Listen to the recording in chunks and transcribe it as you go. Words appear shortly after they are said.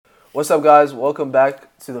What's up, guys? Welcome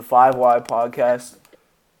back to the 5Y podcast.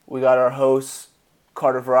 We got our hosts,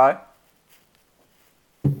 Carter Fry,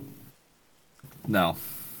 No.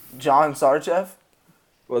 John Sarchev,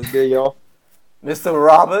 What's good, y'all? Mr.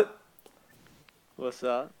 Robert, What's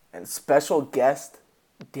up? and special guest,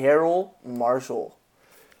 Daryl Marshall.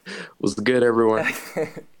 What's good, everyone?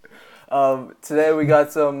 Today we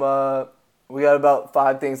got about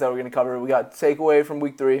 5 things that we're going to cover. We got takeaway from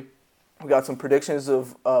week 3. We got some predictions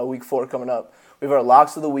of week 4 coming up. We have our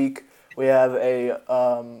locks of the week. We have a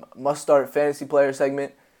must-start fantasy player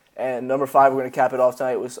segment. And number 5, we're going to cap it off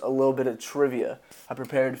tonight with a little bit of trivia. I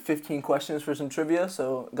prepared 15 questions for some trivia,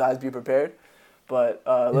 so guys be prepared. But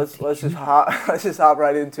let's just hop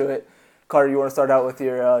right into it. Carter, you want to start out with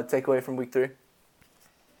your takeaway from week 3?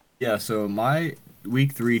 Yeah, so my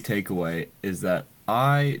week 3 takeaway is that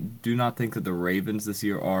I do not think that the Ravens this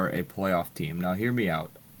year are a playoff team. Now, hear me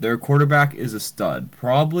out. Their quarterback is a stud.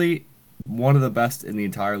 Probably one of the best in the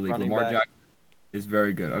entire league. Running Lamar back. Jackson is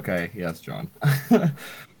very good. Okay, yes, John.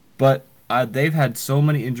 But they've had so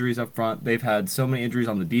many injuries up front. They've had so many injuries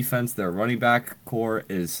on the defense. Their running back core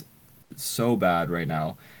is so bad right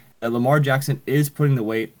now. And Lamar Jackson is putting the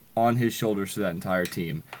weight on his shoulders for that entire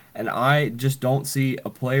team. And I just don't see a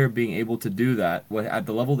player being able to do that at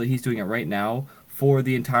the level that he's doing it right now for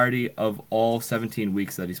the entirety of all 17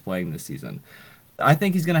 weeks that he's playing this season. I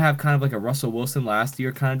think he's going to have kind of like a Russell Wilson last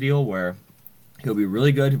year kind of deal where he'll be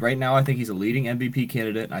really good. Right now, I think he's a leading MVP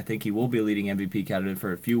candidate, and I think he will be a leading MVP candidate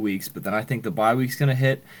for a few weeks. But then I think the bye week's going to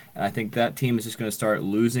hit, and I think that team is just going to start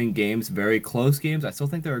losing games, very close games. I still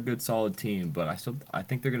think they're a good, solid team, but I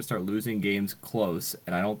think they're going to start losing games close,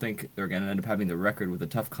 and I don't think they're going to end up having the record with a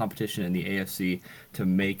tough competition in the AFC to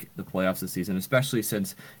make the playoffs this season, especially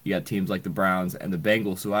since you got teams like the Browns and the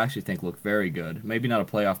Bengals, who I actually think look very good. Maybe not a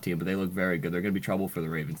playoff team, but they look very good. They're going to be trouble for the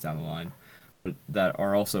Ravens down the line. That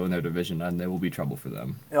are also in their division, and they will be trouble for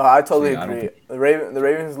them. No, I totally So, yeah, I don't agree. think- The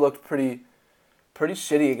Ravens looked pretty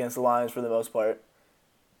shitty against the Lions for the most part.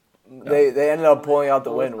 They ended up pulling out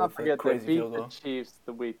the win Let's not with a forget crazy they beat field the goal. Chiefs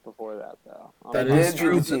the week before that, though. They That did is beat true.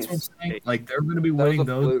 the That's what I'm Chiefs. saying. Like they're going to be That was winning a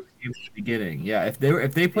those fluke. games at the beginning. Yeah, if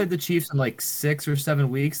they played the Chiefs in like 6 or 7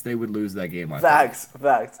 weeks, they would lose that game. I think.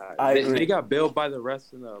 Facts. I They agree. got bailed by the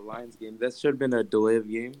refs in the Lions game. That should have been a delayed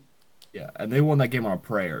game. Yeah, and they won that game on a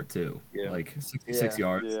prayer too. Yeah. Like 66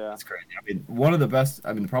 yards. Yeah. That's crazy. I mean, one of the best.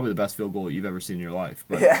 I mean, probably the best field goal you've ever seen in your life.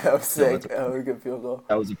 But Yeah, that was still, sick. That was a good field goal.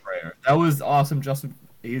 that was a prayer. That was awesome, Justin.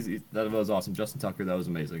 That was awesome, Justin Tucker. That was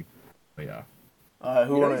amazing. But yeah.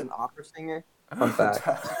 Who You know won he's it? an opera singer? Fun fact.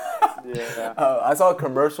 Yeah. I saw a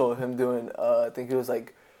commercial of him doing. I think it was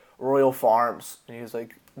like Royal Farms, and he was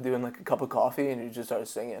like doing like a cup of coffee, and he just started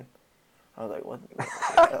singing. I was like, what?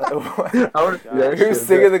 I want to do that He was shit,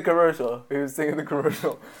 singing the commercial.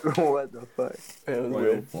 bro. What the fuck? It was Royal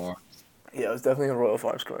weird. Farm. Yeah, it was definitely a Royal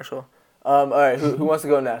Farms commercial. All right, who wants to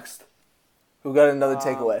go next? Who got another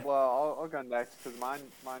takeaway? Well, I'll go next because mine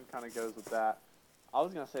kind of goes with that. I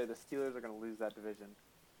was gonna say the Steelers are gonna lose that division,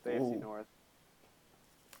 the Ooh. AFC North,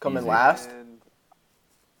 Come in easy. last? and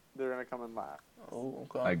they're gonna come in last. Oh,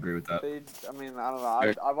 okay. I agree with that. I mean, I don't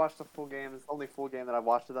know. I watched the full game. It's the only full game that I've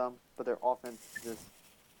watched of them, but their offense is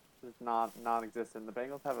not non-existent. The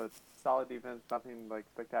Bengals have a solid defense, nothing like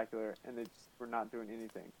spectacular, and they just were not doing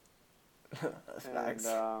anything. Facts.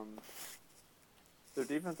 And their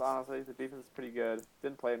defense, honestly, the defense is pretty good.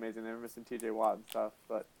 Didn't play amazing. They were missing T.J. Watt and stuff,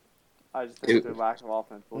 but I just think their lack of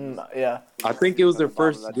offense. Will just, Yeah. I think it was their at the bottom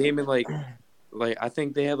of first that game in like I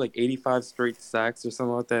think they had like 85 straight sacks or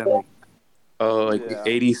something like that. Like Yeah.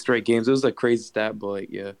 80 straight games. It was a crazy stat, but like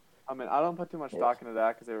yeah, I mean, I don't put too much stock into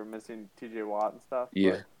that because they were missing T.J. Watt and stuff.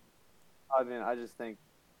 yeah. But, I mean, I just think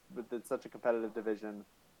with it's such a competitive division,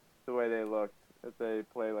 the way they looked, if they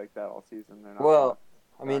play like that all season, they're not. Well,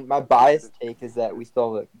 I mean, my biased take is that we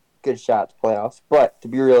still have a good shot to playoffs. But to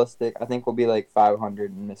be realistic, I think we'll be like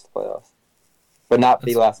 500 and miss the playoffs. But not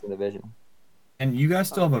be last in the division. And you guys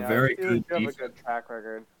still have a Yeah, very the Steelers good do have a defense. good track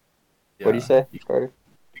record. What do you say, Carter?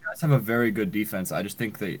 You guys have a very good defense. I just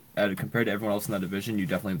think that compared to everyone else in that division, you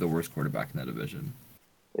definitely have the worst quarterback in that division.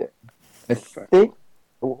 I think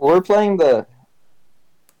we're playing the.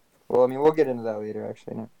 Well, I mean, we'll get into that later,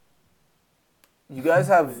 actually. No. You guys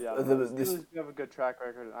have Yeah, the the this. Steelers do have a good track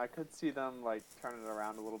record. And I could see them like turning it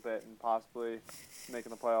around a little bit and possibly making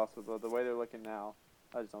the playoffs. But the way they're looking now,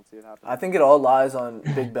 I just don't see it happening. I think it all lies on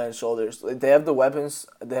Big Ben's shoulders. Like, they have the weapons.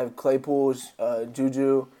 They have Claypool,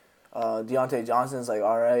 Juju, Deontay Johnson's like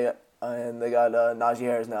all right, and they got Najee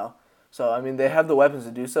Harris now. So I mean, they have the weapons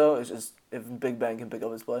to do so. It's just if Big Ben can pick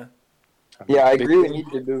up his play. Yeah, I agree we need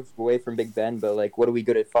to move away from Big Ben, but like, what are we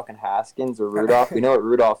good at fucking Haskins or Rudolph? We know what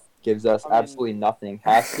Rudolph gives us absolutely nothing.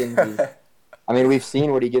 Haskins is. I mean, we've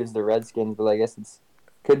seen what he gives the Redskins, but I guess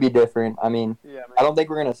could be different. I mean, I don't think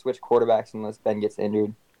we're gonna switch quarterbacks unless Ben gets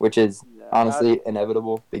injured, which is honestly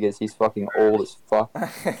inevitable because he's fucking old as fuck.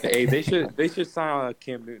 Hey, they should sign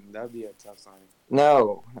Cam Newton. That'd be a tough signing.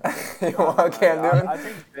 No. You want Cam Newton? I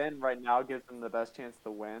think Ben right now gives them the best chance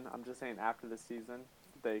to win. I'm just saying after the season,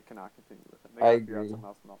 they cannot continue with him. They I gotta figure out agree. something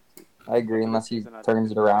else in the offseason. I agree, unless he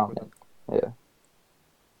turns it around.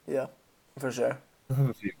 Yeah, for sure. He'll have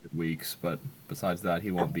a few good weeks, but besides that,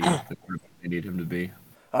 he won't be the quarterback they need him to be.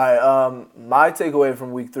 All right. My takeaway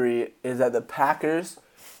from Week 3 is that the Packers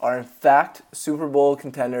are in fact Super Bowl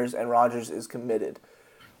contenders, and Rodgers is committed.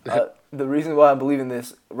 The reason why I believe in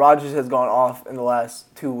this, Rodgers has gone off in the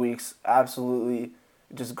last 2 weeks. Absolutely,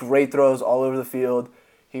 just great throws all over the field.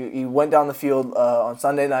 He went down the field on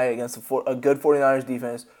Sunday night against a good 49ers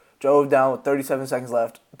defense, drove down with 37 seconds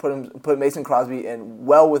left, put Mason Crosby in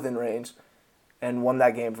well within range, and won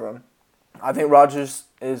that game for him. I think Rodgers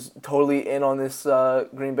is totally in on this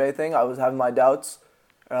Green Bay thing. I was having my doubts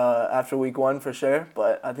after Week 1 for sure,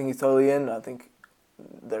 but I think he's totally in. I think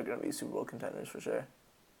they're going to be Super Bowl contenders for sure.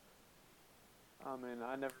 I mean,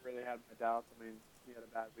 I never really had my doubts. I mean, he had a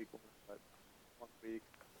bad Week 1, but 1 week.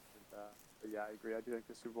 And, but yeah, I agree. I do think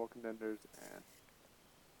the Super Bowl contenders and.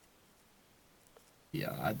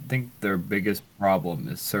 Yeah, I think their biggest problem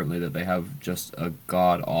is certainly that they have just a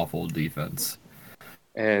god-awful defense.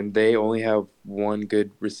 And they only have one good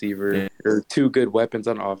receiver or two good weapons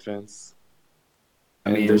on offense.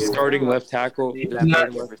 I mean, their starting left tackle.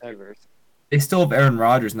 They still have Aaron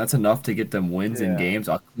Rodgers, and that's enough to get them wins in games.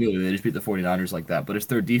 Clearly, they just beat the 49ers like that. But it's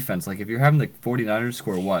their defense. Like, if you're having the 49ers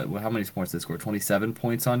score what? How many points did they score? 27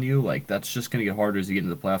 points on you? Like, that's just going to get harder as you get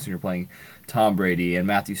into the playoffs and you're playing Tom Brady and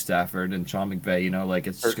Matthew Stafford and Sean McVay. You know, like,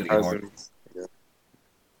 it's just going to get harder. Yeah.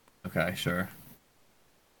 Okay, sure.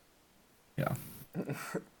 Yeah.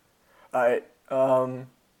 All right.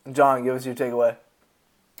 John, give us your takeaway.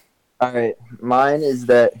 All right. Mine is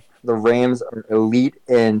that the Rams are elite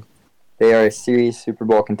and they are a serious Super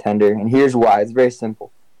Bowl contender. And here's why. It's very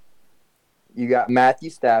simple. You got Matthew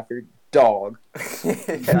Stafford, dog.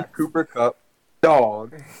 You got Cooper Kupp,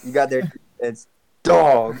 dog. You got their defense,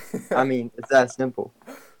 dog. I mean, it's that simple.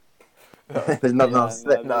 There's nothing else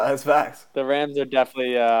to say. No, that's facts. The Rams are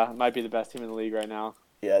definitely might be the best team in the league right now.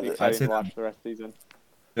 Yeah, It's exciting to watch the rest of the season.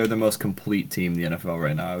 They're the most complete team in the NFL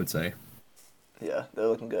right now, I would say. yeah, they're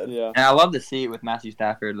looking good. Yeah. And I love to see it with Matthew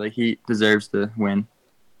Stafford. Like, he deserves to win.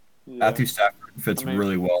 Matthew Stafford fits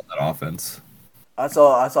really well in that offense. I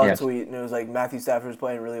saw a tweet and it was like Matthew Stafford's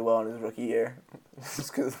playing really well in his rookie year,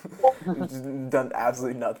 just because he's done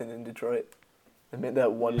absolutely nothing in Detroit. They made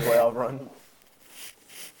that one playoff run.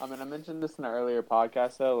 I mean, I mentioned this in an earlier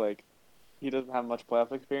podcast though. Like, he doesn't have much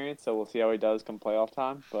playoff experience, so we'll see how he does come playoff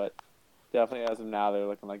time. But definitely, as of now, they're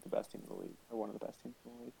looking like the best team in the league, or one of the best teams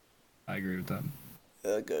in the league. I agree with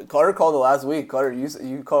that. Good. Carter called it last week. Carter,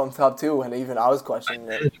 you called him top 2, and even I was questioning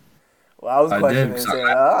it. Well, I was questioning it, saying,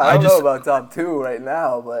 I don't know about top 2 right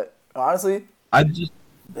now, but honestly,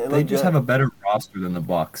 they just have a better roster than the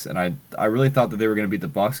Bucs, and I really thought that they were going to beat the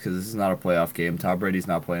Bucs because this is not a playoff game. Tom Brady's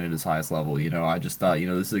not playing at his highest level. You know, I just thought,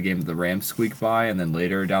 this is a game that the Rams squeak by, and then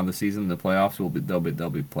later down the season, the playoffs they'll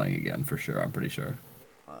be playing again for sure. I'm pretty sure.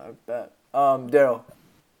 I bet. Daryl.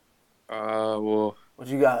 Well, What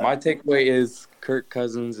you got? my takeaway is Kirk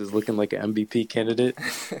Cousins is looking like an MVP candidate.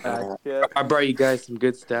 I brought you guys some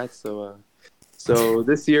good stats. So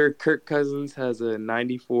this year, Kirk Cousins has a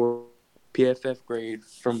 94 PFF grade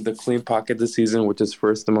from the Clean Pocket this season, which is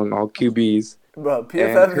first among all QBs. Bro,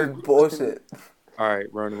 PFF is bullshit. All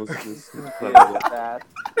right, Ron, let's play that.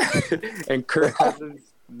 And Kirk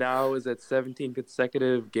Cousins now is at 17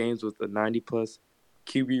 consecutive games with a 90-plus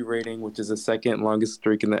QB rating, which is the second longest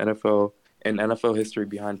streak in the NFL and NFL history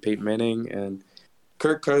behind Peyton Manning. And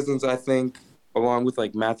Kirk Cousins, I think, along with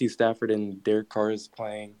like Matthew Stafford and Derek Carr, is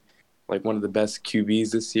playing like one of the best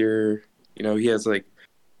QBs this year. He has like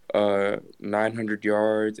 900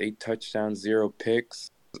 yards, 8 touchdowns, 0 picks,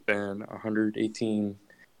 and 118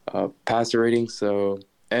 passer rating. So,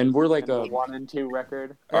 and we're like a 1-2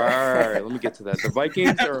 record. All right, let me get to that. The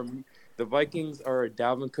Vikings are a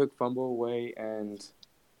Dalvin Cook fumble away and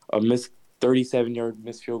a 37-yard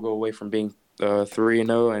missed field goal away from being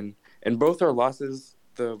 3-0, and both our losses,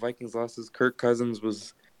 the Vikings losses. Kirk Cousins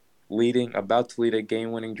was about to lead a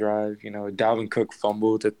game-winning drive. Dalvin Cook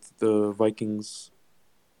fumbled at the Vikings,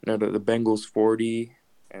 the Bengals 40,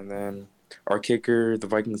 and then our kicker, the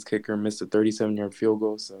Vikings kicker, missed a 37-yard field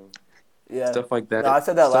goal. So stuff like that. No, I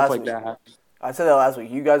said that last week. That I said that last week.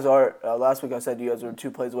 You guys are last week. I said you guys were 2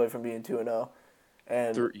 plays away from being 2-0,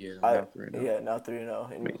 and Now 3-0. yeah, now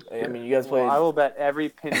 3-0. And I mean, you guys played. Well, I will bet every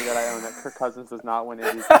penny that I own that Kirk Cousins does not win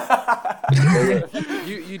MVP.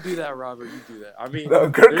 You do that, Robert. You do that. I mean, No,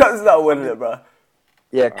 Kirk Cousins not winning it, bro.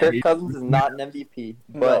 Yeah, Kirk Cousins is not an MVP,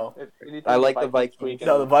 but No, I like the Vikings.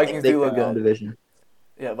 no, the Vikings they do could look win the good. division.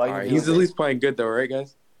 Yeah, all Vikings. right, do he's look at least playing good though, right,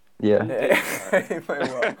 guys? Yeah. good. He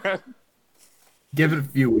playing well. Give it a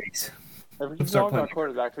few weeks. If we Start talk about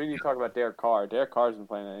quarterbacks, we need to talk about Derek Carr. Derek Carr's been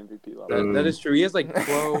playing at MVP level. That is true. He has like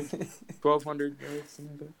 1,200 yards,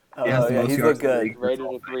 something like that. He has the Yeah, most he's yards looked in the good. league. Rated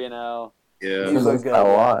at 3-0. Yeah. He's looked good. A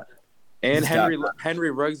lot. And He's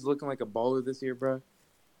Henry Ruggs looking like a baller this year, bro.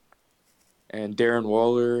 And Darren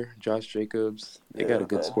Waller, Josh Jacobs. They got a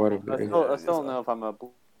good squad over I there. still don't know if I'm a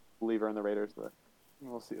believer in the Raiders, but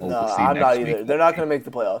we'll see. Oh, No, we'll see I'm not next either. week. They're not going to make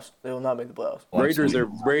the playoffs. They will not make the playoffs. Raiders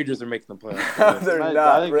are making the playoffs. They're I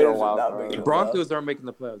not. think they're Raiders are wild not card. making The the Broncos aren't making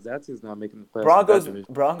the playoffs. That's who's not making the playoffs.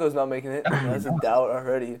 Broncos not making it. That's a doubt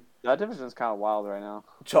already. That division's kind of wild right now.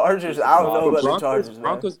 Chargers. I don't know about the Broncos, Chargers. Man.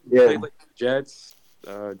 Broncos Yeah. played like the Jets,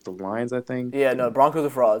 the Lions, I think. Yeah, no, Broncos are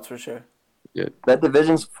frauds for sure. That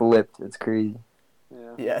division's flipped. It's crazy.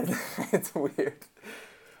 Yeah. Yeah, it's weird.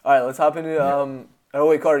 All right, let's hop into. Oh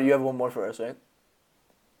wait, Carter, you have one more for us, right?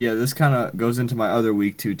 Yeah, this kind of goes into my other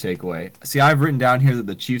week 2 takeaway. See, I've written down here that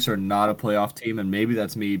the Chiefs are not a playoff team, and maybe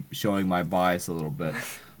that's me showing my bias a little bit.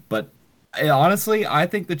 But honestly, I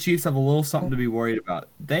think the Chiefs have a little something to be worried about.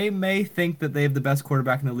 They may think that they have the best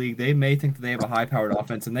quarterback in the league. They may think that they have a high-powered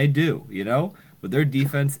offense, and they do, you know? But their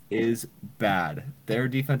defense is bad. Their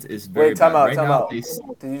defense is very Wait, time bad. out, Right time now, out. they-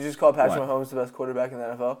 Did you just call Patrick What? Mahomes the best quarterback in the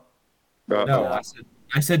NFL? No,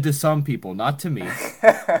 I said to some people, not to me.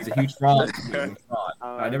 He's a huge fraud. He's a fraud.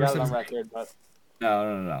 I never got said it on his record, but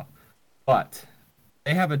No. But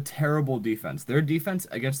they have a terrible defense. Their defense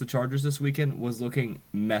against the Chargers this weekend was looking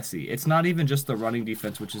messy. It's not even just the running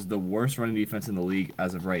defense, which is the worst running defense in the league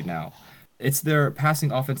as of right now. It's their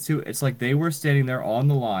passing offense too. It's like they were standing there on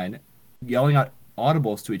the line, yelling out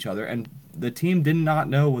audibles to each other, and the team did not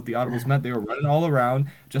know what the audibles meant. They were running all around.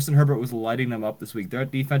 Justin Herbert was lighting them up this week. Their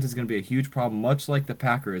defense is going to be a huge problem, much like the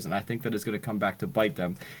Packers, and I think that is going to come back to bite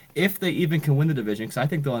them if they even can win the division, because I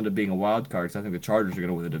think they'll end up being a wild card, because I think the Chargers are going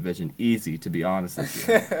to win the division easy, to be honest with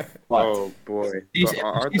you. But Oh boy. Chiefs- But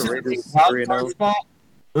aren't Chiefs the end up being Raiders a wild 3-0? card spot.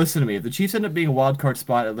 Listen to me. If the Chiefs end up being a wild card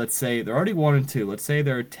spot, at, let's say they're already 1-2. Let's say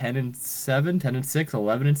they're 10-7, 10-6,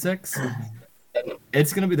 11-6.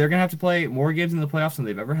 It's gonna be. They're gonna have to play more games in the playoffs than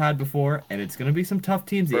they've ever had before, and it's gonna be some tough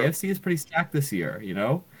teams. The AFC is pretty stacked this year. You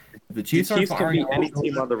know, the The Chiefs, Chiefs are can firing. beat any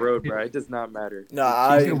team on the road, bro. It does not matter.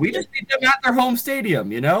 No, We just beat them at their home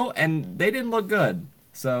stadium, you know, and they didn't look good.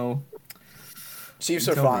 So Chiefs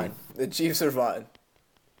are Tell me. fine. The Chiefs are fine.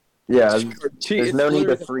 Yeah, Chiefs, there's no need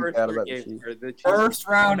to literally the freak first out three about the games Chiefs. where the Chiefs- first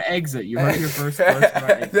round exit. You heard your first round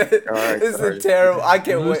exit. This is sorry. terrible. I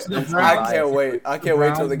can't Lose wait. to the I Browns. can't wait. I can't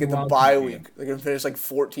wait till they get the Browns bye wild week. They're gonna finish like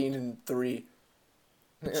 14-3.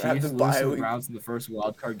 They're gonna have Chiefs the lose bye to the week. Browns in the first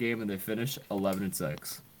wild card game, and they finish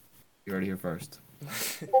 11-6. You heard it here first.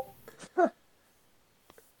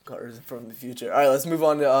 Carter's from the future. All right, let's move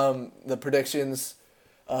on to the predictions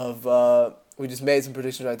of. We just made some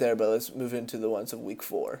predictions right there, but let's move into the ones of week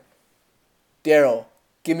 4. Daryl,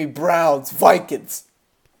 give me Browns, Vikings.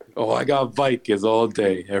 Oh, I got Vikings all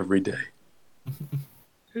day, every day.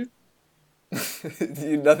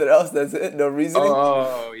 Nothing else. That's it. No reasoning.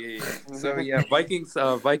 Oh, yeah. So yeah,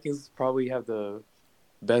 Vikings probably have the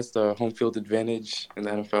best home field advantage in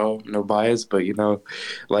the NFL. No bias, but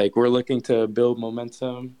like we're looking to build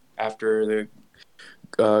momentum after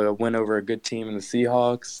the win over a good team in the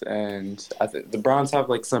Seahawks, and I think the Browns have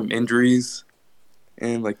like some injuries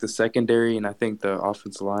in like the secondary, and I think the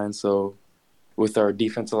offensive line. So with our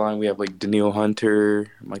defensive line, we have like Daniil Hunter,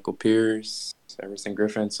 Michael Pierce, Everson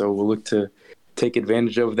Griffin. So we'll look to take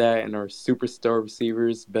advantage of that, and our superstar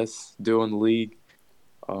receivers, best duo in the league,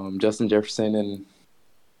 Justin Jefferson and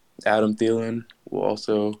Adam Thielen, will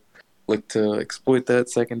also look to exploit that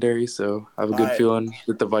secondary. So I have a good feeling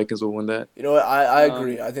that the Vikings will win that. You know what? I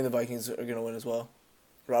agree. I think the Vikings are gonna win as well.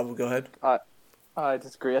 Rob, go ahead. I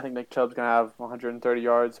disagree. I think Nick Chubb's going to have 130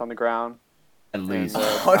 yards on the ground. At least. And,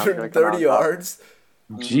 Browns are gonna come 130 out top. yards.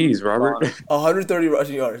 Jeez, Robert. 130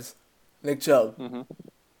 rushing yards. Nick Chubb.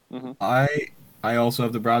 I also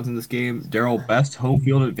have the Browns in this game. Daryl, best home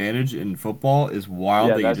field advantage in football is wild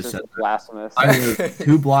Yeah, that you that's just just said that. blasphemous. I live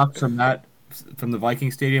 2 blocks from the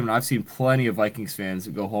Viking Stadium, and I've seen plenty of Vikings fans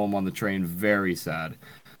go home on the train very sad.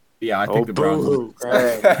 Yeah, I think the Browns. boo.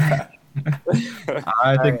 I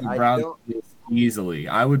think the I Browns don't- easily.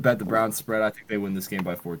 I would bet the Browns spread. I think they win this game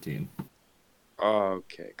by 14.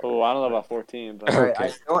 Okay. Oh, I don't know about 14, but All right,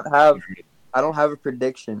 I don't have a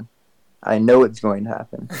prediction, I know it's going to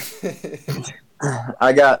happen.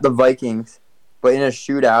 I got the Vikings, but in a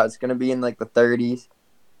shootout, it's going to be in like the 30s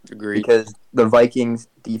Agreed. because the Vikings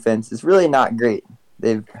defense is really not great.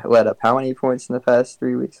 They've let up how many points in the past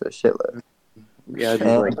 3 weeks? A shitload. Yeah, it'd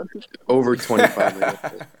be like over 25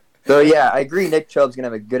 minutes. So, yeah, I agree Nick Chubb's going to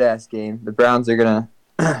have a good-ass game. The Browns are going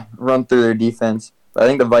to run through their defense. But I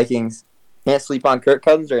think the Vikings can't sleep on Kirk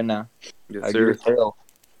Cousins right now. Yes, I agree with Taylor.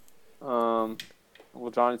 Well,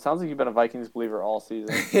 John, it sounds like you've been a Vikings believer all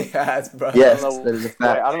season. Yes, bro. Yes, I don't know- that is a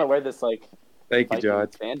fact. I don't know where this like Thank you,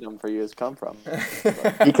 Vikings John. fandom for you has come from.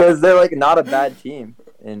 Because they're like not a bad team,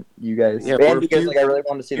 and you guys. Yeah, and for a because few- like I really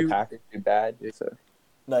wanted to see the few- Packers do bad. So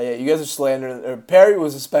No, yeah, you guys are slandering. Or Perry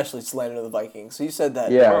was especially slandering the Vikings. So he said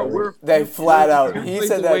that. Yeah. Bro, we're They flat out. we're He plays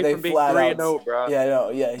said that away they from being flat 3-0, out. bro. Yeah, no,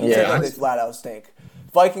 yeah. He Yeah. said that they flat out stink.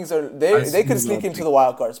 Vikings are they could sneak into the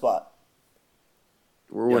wild card spot.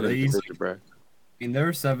 We're Yeah, winning they the easily- division, bro. I mean, there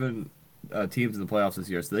are 7 teams in the playoffs this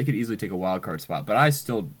year, so they could easily take a wild card spot. But I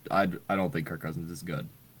don't think Kirk Cousins is good.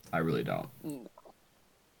 I really don't.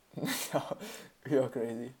 You're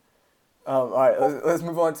crazy. All right, let's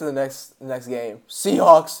move on to the next game.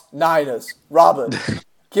 Seahawks, Niners. Robin,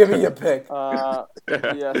 give me your pick. Yeah,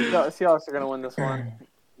 Seahawks are gonna win this one.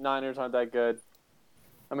 Niners aren't that good.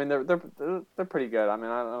 I mean, they're pretty good. I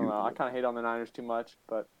mean, I don't know. I kind of hate on the Niners too much,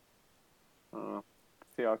 but I don't know.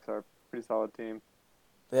 Seahawks are a pretty solid team.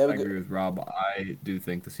 They have I a good, agree with Rob. I do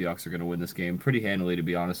think the Seahawks are going to win this game pretty handily, to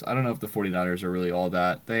be honest. I don't know if the 49ers are really all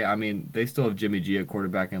that. They still have Jimmy G at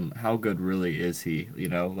quarterback, and how good really is he? You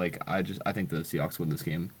know, like I think the Seahawks win this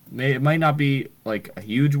game. It might not be like a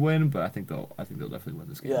huge win, but I think they'll definitely win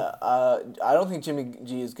this game. yeah. I don't think Jimmy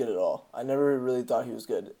G is good at all. I never really thought he was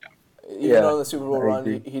good. Even Yeah, though in the Super Bowl I run,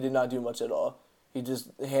 agree. he did not do much at all. He just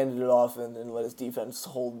handed it off and let his defense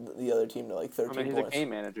hold the other team to like 13 I mean, he's points. a game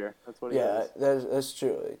manager. That's what he Yeah, is. that's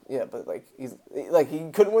true. Yeah, but like he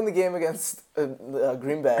couldn't win the game against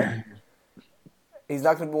Green Bay. He's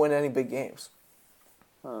not going to win any big games.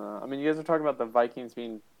 I mean, you guys are talking about the Vikings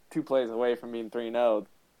being 2 plays away from being 3-0.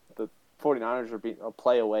 The 49ers are a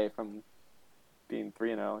play away from being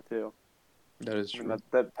 3-0 too. That is I true. mean,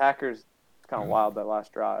 that Packers is kind of wild that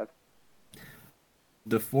last drive.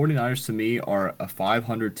 The 49ers to me are a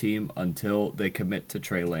 500 team until they commit to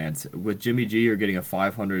Trey Lance. With Jimmy G, you're getting a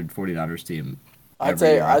 500 49ers team. I'd every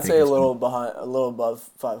say year. I I'd think say a it's little above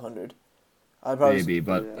 500. I'd probably maybe,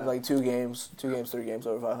 but Yeah. like 2 games, 3 games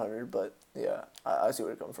over 500. But yeah, I see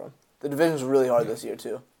where you're coming from. The division's really hard this year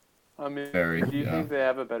too. I mean, Very, do you yeah. think they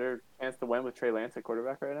have a better chance to win with Trey Lance at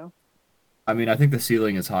quarterback right now? I mean, I think the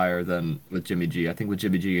ceiling is higher than with Jimmy G. I think with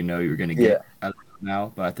Jimmy G, you know you're going to get as of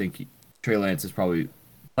now, but I think Trey Lance is probably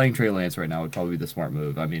playing Trey Lance right now would probably be the smart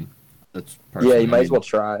move. I mean, that's personally, Yeah, you might I as mean, well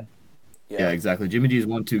try. Yeah, exactly. Jimmy G's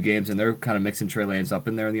won 2 games, and they're kind of mixing Trey Lance up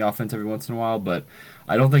in there in the offense every once in a while. But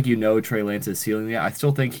I don't think Trey Lance's ceiling yet. I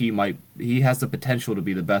still think he has the potential to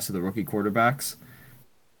be the best of the rookie quarterbacks,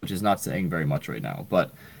 which is not saying very much right now.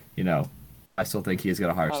 But I still think he's got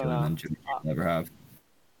a higher I don't ceiling know. than Jimmy G will ever have.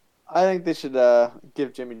 I think they should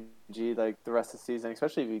give Jimmy G like the rest of the season,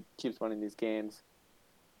 especially if he keeps winning these games.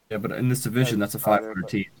 Yeah, but in this division, that's a Farther, 500 but-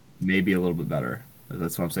 team, maybe a little bit better.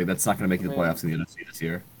 That's what I'm saying. That's not going to make you the playoffs in the NFC this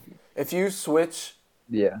year. If you switch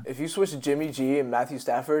Jimmy G and Matthew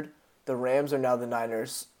Stafford, the Rams are now the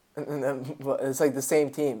Niners. And then, it's like the same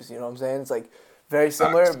teams, you know what I'm saying? It's like very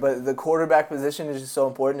similar, but the quarterback position is just so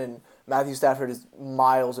important, and Matthew Stafford is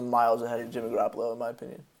miles and miles ahead of Jimmy Garoppolo, in my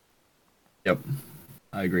opinion. Yep,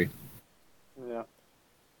 I agree. Yeah.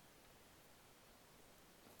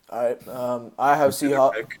 All right, I have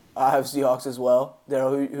Seahawks as well.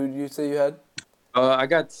 Daryl, who did you say you had? I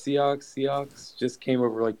got Seahawks. Seahawks just came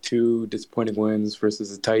over like 2 disappointing wins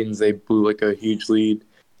versus the Titans. They blew like a huge lead,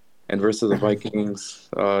 and versus the Vikings,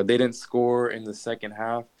 they didn't score in the second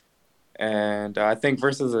half. And I think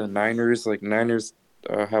versus the Niners, like Niners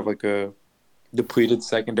have like a depleted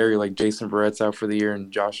secondary. Like Jason Verrett's out for the year,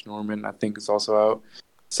 and Josh Norman I think is also out.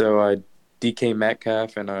 So DK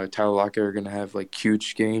Metcalf and Tyler Lockett are gonna have like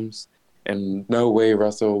huge games, and no way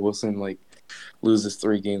Russell Wilson like loses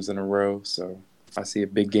 3 games in a row. So I see a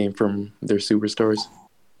big game from their superstars.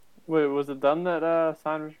 Wait, was it them that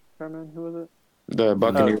signed Sherman? Who was it? The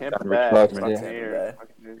Buccaneers. Tampa signed Bay. Richard Buccaneers. Sherman.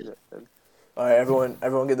 Buccaneers. All right,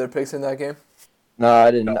 everyone get their picks in that game? No,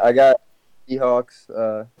 I didn't. I got Seahawks.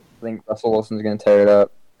 I think Russell Wilson's going to tear it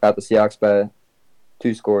up. Got the Seahawks by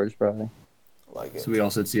 2 scores, probably. Like it. So we all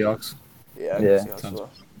said Seahawks. Yeah, Yeah. Seahawks as well.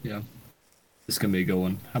 This is gonna be a good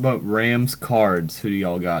one. How about Rams Cards? Who do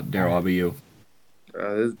y'all got? Daryl, how about you?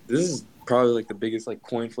 This is probably like the biggest like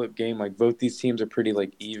coin flip game. Like both these teams are pretty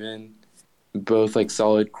like even. Both like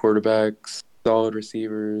solid quarterbacks, solid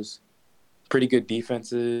receivers. pretty good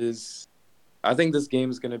defenses. I think this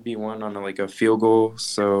game is gonna be won on like a field goal.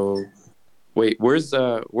 So, wait, where's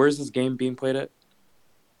this game being played at?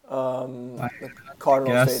 The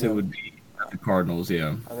Cardinals Guess Stadium. it would be the Cardinals.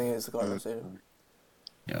 Yeah. I think it's the Cardinals Stadium.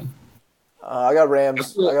 Yeah. I got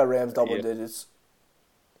Rams. I got Rams double digits.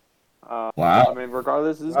 Wow. I mean,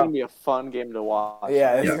 regardless, this is gonna be a fun game to watch.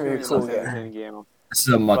 Yeah, this is gonna be a It's cool an game. entertaining game. This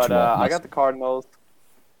is a much But more. I got the Cardinals.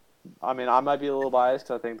 I mean, I might be a little biased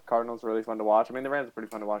because I think the Cardinals are really fun to watch. I mean, the Rams are pretty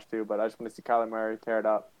fun to watch too, but I just want to see Kyler Murray tear it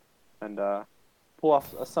up and pull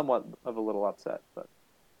off a somewhat of a little upset. But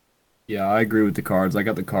Yeah, I agree with the Cards. I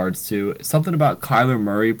got the Cards too. Something about Kyler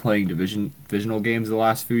Murray playing divisional games the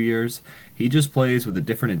last few years. He just plays with a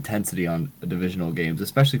different intensity on divisional games,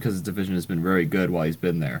 especially because his division has been very good while he's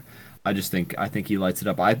been there. I think he lights it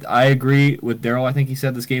up. I agree with Daryl. I think he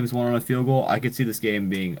said this game is won on a field goal. I could see this game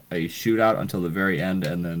being a shootout until the very end,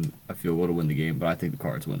 and then a field goal to win the game. But I think the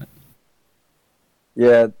Cards win it.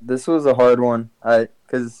 Yeah, this was a hard one.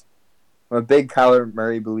 Because I'm a big Kyler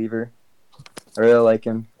Murray believer. I really like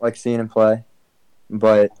him, like seeing him play.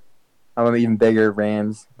 But I'm an even bigger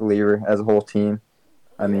Rams believer as a whole team.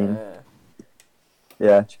 I mean,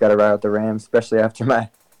 yeah, you got to ride with the Rams, especially after my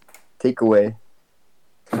takeaway.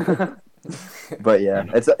 But yeah,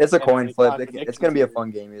 it's a coin flip. It's gonna be a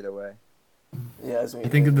fun game either way. Yeah, it's gonna I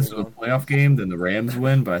be think if a this is good a one. playoff game, then the Rams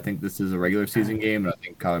win. But I think this is a regular season game, and I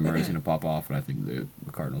think Kyler Murray's going to pop off, and I think the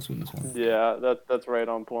Cardinals win this one. yeah, that's right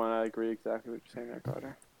on point. I agree exactly what you're saying there,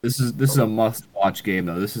 Carter. This is a must-watch game,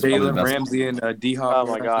 though. This is probably the Jalen best. Ramsey and D Hop.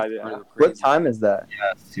 Oh my God, yeah. What time is that?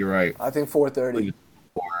 Yes, you're right. I think 4:30.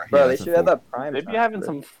 Bro, Yeah, they it's a should have four. that prime They'd time. be having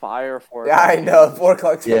some fire for it. Yeah, I know. 4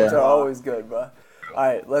 o'clock games Yeah. are always good, bro. All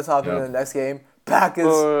right, let's hop into Yep. the next game. Packers.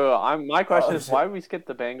 My question Oh, is, shit. why did we skip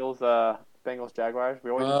the Bengals Jaguars?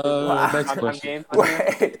 We always next do question. games.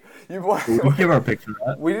 Wait, you want? We can give our pick for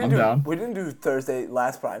that. We didn't I'm do. down. We didn't do Thursday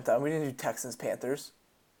last prime time. We didn't do Texans Panthers.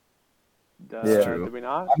 Yeah. True. Did we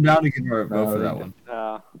not? I'm down to give our vote No, for we that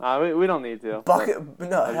one. We don't need to. Bucket.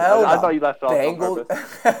 No, I- hell I no. thought you left it off on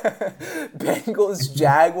Bengals. Bengals.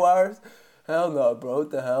 Jaguars. Hell no, bro.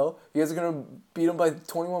 What the hell? You guys are gonna beat them by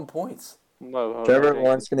 21 points. Whoa, Trevor Jake.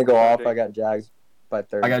 Lawrence gonna go off. Jake. I got Jags by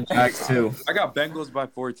 30. I got Jags too. I got Bengals by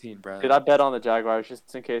 14, bro. Dude, I bet on the Jaguars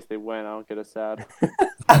just in case they win. I don't get as sad.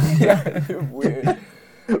 Yeah, you're weird.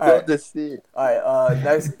 Love to see. All right.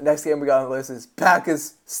 Next game we got on the list is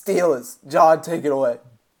Packers Steelers. John, take it away.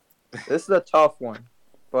 This is a tough one,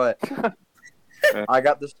 but I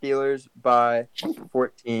got the Steelers by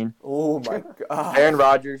 14. Oh my god. Aaron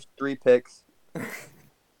Rodgers, 3 picks.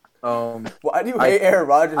 Why do you hate Aaron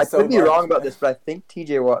Rodgers I so could be much? wrong about this, but I think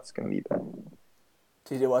TJ Watt's gonna be back.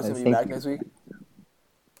 TJ Watt's I gonna be think- back next week.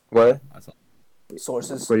 What?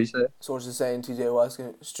 Sources. What do you say? Sources saying TJ Watt's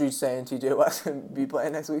gonna. Streets saying TJ Watt's gonna be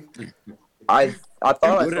playing next week. I thought I What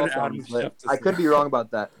saw did Adam something, but Schefter I say? could be wrong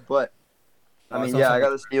about that. But I Oh, mean, saw yeah, I something.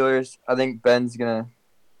 got the Steelers. I think Ben's gonna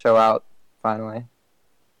show out finally.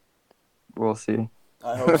 We'll see.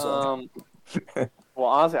 I hope so. Well,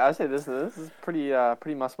 honestly, I say this is pretty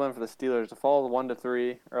must win for the Steelers. To fall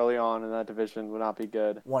 1-3 early on in that division would not be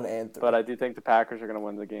good. 1 and 3. But I do think the Packers are going to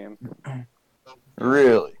win the game.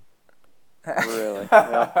 Really? Really?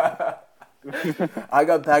 Yeah. I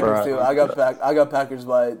got Packers Right. too. I got Packers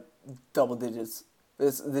by double digits.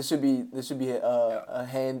 This should be a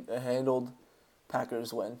handled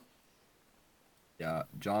Packers win. Yeah,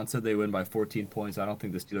 John said they win by 14 points. I don't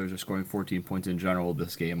think the Steelers are scoring 14 points in general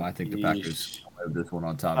this game. I think the Packers have this one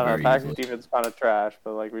on top I don't very know, Packers easily. defense is kind of trash,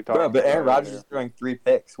 but like we talked Bro, but about Aaron Rodgers earlier. is throwing 3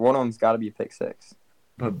 picks. One of them's got to be pick 6.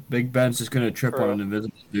 But Big Ben's just going to trip True. on an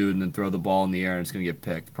invisible dude and then throw the ball in the air, and it's going to get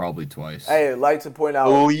picked probably twice. Hey, I'd like to point out.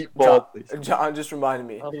 Elite ball, please. John just reminded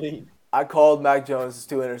me. I called Mac Jones'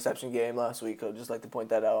 2 interception game last week. I'd just like to point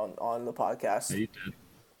that out on the podcast. Yeah,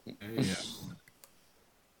 you did. Yeah.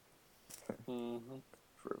 Mhm.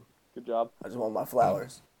 Good job. I just want my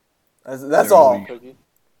flowers. That's There all. we Cookie.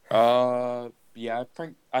 Yeah,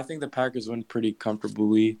 I think the Packers win pretty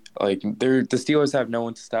comfortably. Like the Steelers have no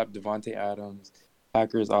one to stop Devontae Adams.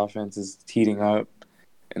 Packers offense is heating up,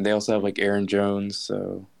 and they also have like Aaron Jones.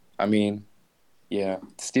 So I mean, yeah,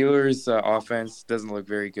 the Steelers offense doesn't look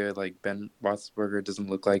very good. Like Ben Roethlisberger doesn't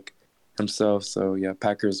look like himself. So yeah,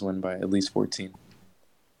 Packers win by at least 14.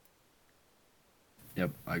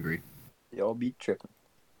 Yep, I agree. Y'all be tripping.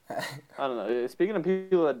 I don't know. Speaking of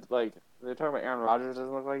people that like they're talking about Aaron Rodgers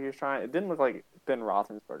doesn't look like he was trying. It didn't look like Ben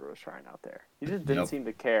Roethlisberger was trying out there. He just didn't Yep. seem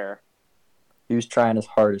to care. He was trying his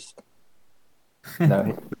hardest.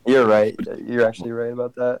 No, you're right. You're actually right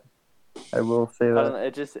about that. I will say I don't that. know.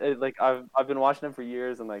 It just like I've been watching him for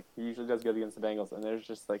years, and like he usually does good against the Bengals, and there's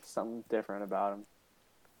just like something different about him.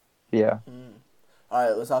 Yeah. All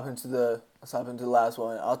right, let's hop into the last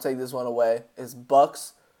one. I'll take this one away. It's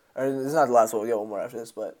Bucks, or this is not the last one. We'll get one more after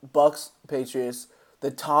this, but Bucks Patriots.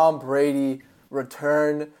 The Tom Brady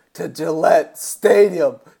return to Gillette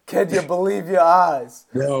Stadium. Can you believe your eyes?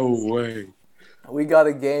 No way. We got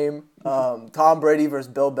a game. Tom Brady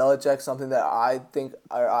versus Bill Belichick, something that I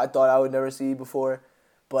thought I would never see before.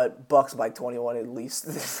 But Bucks by 21 at least.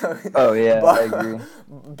 Oh yeah, I agree.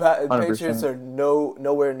 Patriots are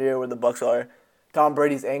nowhere near where the Bucks are. Tom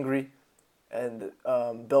Brady's angry, and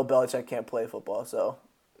Bill Belichick can't play football. So,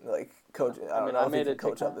 like, coach, I don't know if he can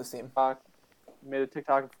coach up this team. Made a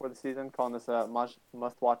TikTok before the season calling this a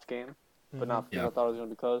must-watch game, but not because I thought it was going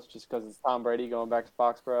to be close, just because it's Tom Brady going back to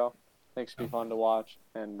Foxborough. I think it should be fun to watch,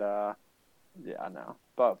 and yeah, I know.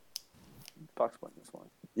 But Bucks win this one.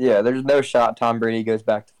 Yeah, there's no shot Tom Brady goes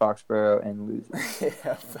back to Foxborough and loses.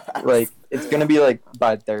 Yeah, facts. Like, it's going to be, like,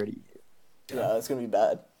 by 30. Yeah, it's going to be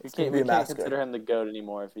bad. We can't consider him the GOAT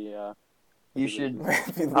anymore if he... You should...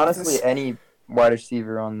 If he loses. Honestly, any wide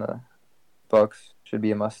receiver on the Bucks should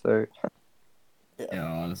be a must-start. Yeah,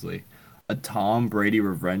 honestly. A Tom Brady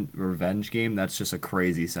revenge game, that's just a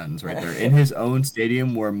crazy sentence right there. In his own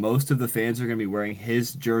stadium where most of the fans are going to be wearing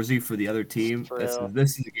his jersey for the other team.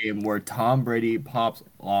 This is a game where Tom Brady pops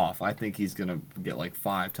off. I think he's going to get like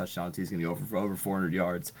 5 touchdowns. He's going to go for over 400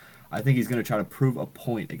 yards. I think he's going to try to prove a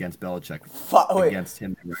point against Belichick against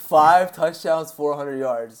him. 5 touchdowns, 400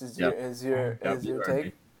 yards is your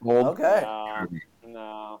take? Okay.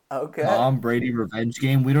 No. Okay. Tom Brady revenge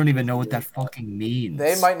game. We don't even know what that fucking means.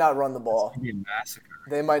 They might not run the ball. It's gonna be a massacre.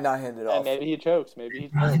 They might not hand it off. Maybe he chokes. He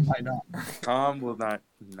might not. Tom will not.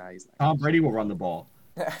 Nice. Tom Brady will run the ball.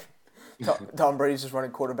 Tom Brady's just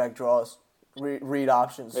running quarterback draws, read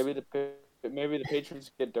options. Maybe the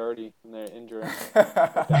Patriots get dirty and they're injured.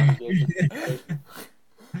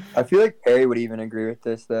 I feel like Perry would even agree with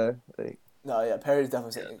this, though. Like, No, yeah, Perry's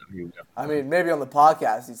definitely saying. I mean, maybe on the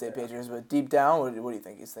podcast he'd say Patriots, but deep down, what do you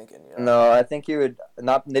think he's thinking? You know? No, I think he would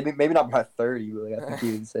not. Maybe not by 30, but like, I think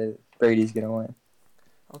he would say Brady's gonna win.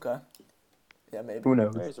 Okay. Yeah, maybe. Who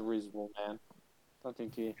knows? Perry's a reasonable man. I don't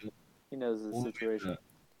think he knows the situation.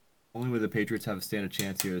 Only way the Patriots have a stand a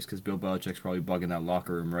chance here is because Bill Belichick's probably bugging that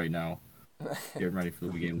locker room right now. Getting ready for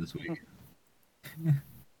the game this week.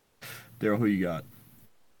 Daryl, who you got?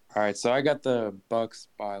 All right, so I got the Bucks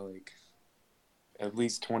by like at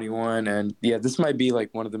least 21, and yeah, this might be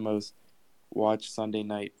like one of the most watched Sunday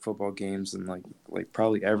night football games and like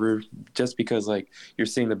probably ever, just because like you're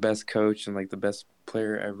seeing the best coach and like the best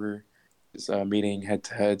player ever is meeting head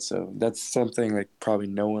to head. So that's something like probably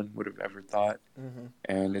no one would have ever thought,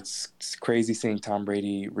 and it's crazy seeing Tom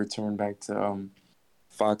Brady return back to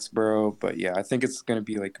Foxborough. But yeah, I think it's gonna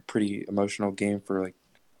be like a pretty emotional game for like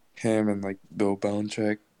him and like Bill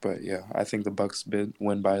Belichick. But yeah, I think the Bucks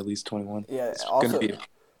win by at least 21. Yeah. It's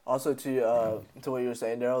Also to what you were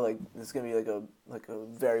saying, Daryl, like this is gonna be like a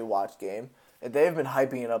very watched game. And they've been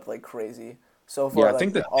hyping it up like crazy so far. Yeah, I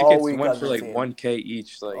think the tickets went for like $1K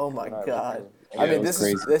each. Like, oh my god! Yeah, I mean, this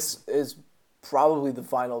is probably the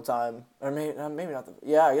final time, or maybe not the.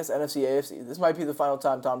 Yeah, I guess NFC AFC. This might be the final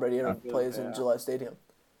time Tom Brady ever plays in Gillette Stadium.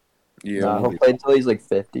 Yeah, he'll play until he's like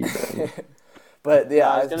 50. But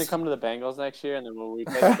yeah, he's gonna come to the Bengals next year, and then when we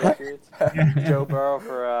play the Patriots, Joe Burrow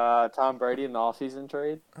for Tom Brady in the offseason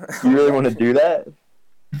trade. You really want to do that?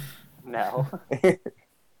 No.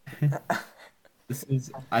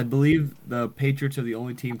 I believe the Patriots are the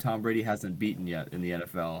only team Tom Brady hasn't beaten yet in the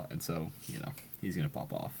NFL, and so he's gonna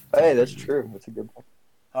pop off. Hey, that's true. That's a good point.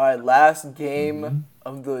 All right, last game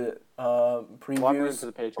of the previews To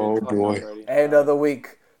the Patriots. Oh boy. and of the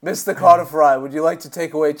week. Mr. Carter Fry, would you like to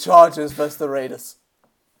take away Chargers versus the Raiders?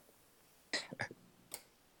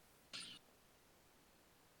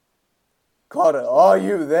 Carter, are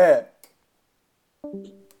you there?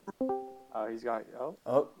 He's got.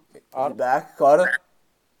 Oh, you back, Carter?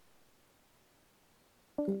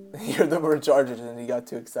 He heard the word Chargers and he got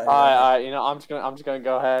too excited. I'm just gonna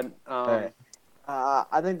go ahead. Alright.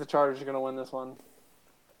 I think the Chargers are gonna win this one.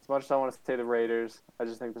 As much as I want to say the Raiders, I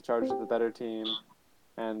just think the Chargers are the better team,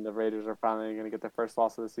 and the Raiders are finally gonna get their first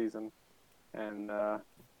loss of the season. And the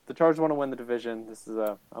Chargers want to win the division. This is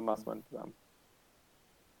a must-win for them.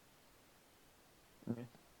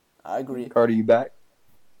 I agree. Carter, you back?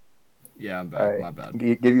 Yeah, I'm back. All right. My bad.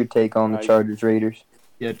 Give your take on the Chargers Raiders.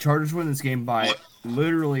 Yeah, Chargers win this game by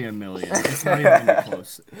literally a million. It's not even gonna be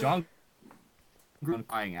close. John Gruden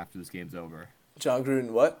crying after this game's over. John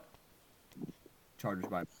Gruden, what? Chargers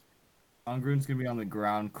by. John Gruden's gonna be on the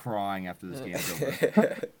ground crying after this game's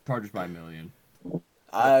over. Chargers by a million.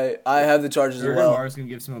 I have the Chargers as Urban well. Meyer's gonna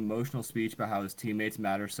give some emotional speech about how his teammates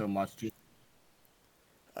matter so much.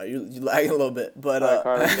 You lagging a little bit, but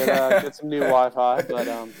Carter, get some new Wi-Fi. But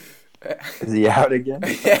Is he out again?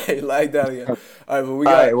 yeah, you lagged out again. All right, but we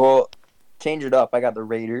All got. right, well, change it up. I got the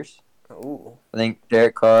Raiders. Ooh. I think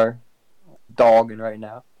Derek Carr, dogging right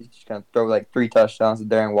now. He's just gonna throw like 3 touchdowns to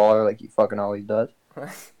Darren Waller like he fucking always does.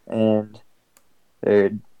 And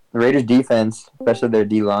the Raiders defense, especially their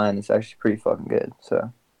D line, is actually pretty fucking good.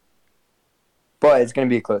 So, but it's gonna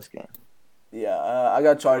be a close game. Yeah, I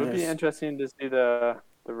got it Chargers. would be interesting to see the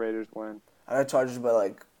Raiders win. I got Chargers by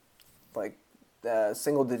like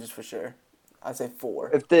single digits for sure. I'd say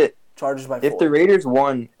 4. If Chargers by 4. the Raiders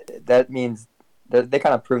won, that means that they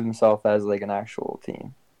kind of prove themselves as like an actual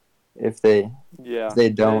team. If they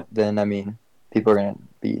don't, then I mean, people are gonna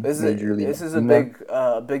be This majorly. is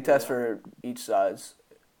a big test for each sides.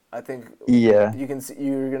 I think Yeah. you can see,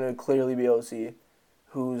 you're gonna clearly be able to see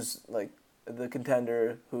who's like the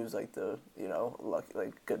contender, who's like the lucky,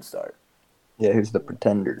 like good start. Yeah, who's the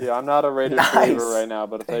pretender? Yeah, I'm not a Raiders Nice. believer right now,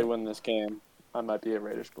 but if they win this game, I might be a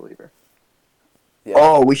Raiders believer. Yeah.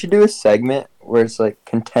 Oh, we should do a segment where it's like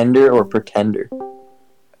contender or pretender.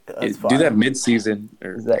 That's Do fire. that mid-season.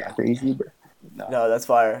 Is that crazy, bro? No, that's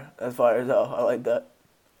fire. That's fire. No, I like that.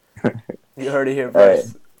 You heard it here All right.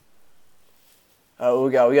 first.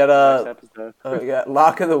 We got Next episode. we got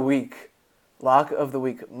lock of the week. Lock of the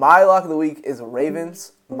week. My lock of the week is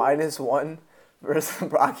Ravens -1 versus.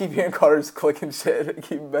 I keep hearing Carter's clicking shit. It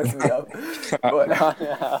keep messing me up. But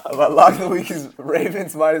my lock of the week is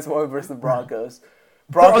Ravens -1 versus the Broncos.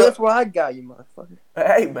 Bro, that's what I got, you motherfucker.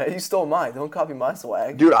 Hey man, you stole mine. Don't copy my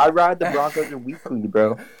swag. Dude, I ride the Broncos in weekly,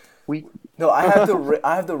 bro. No, I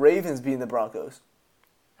have the Ravens beating the Broncos.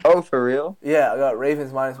 Oh, for real? Yeah, I got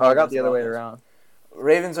Ravens -1. Oh, I got versus the other way Broncos. around.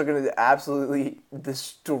 Ravens are going to absolutely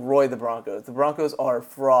destroy the Broncos. The Broncos are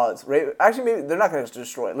frauds. Actually, maybe they're not going to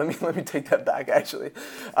destroy it. Let me take that back. Actually,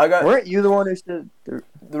 I got Weren't you the one who said? the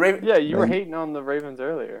Ravens. Yeah, you were hating on the Ravens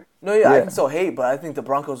earlier. No, yeah, I Yeah. can still hate, but I think the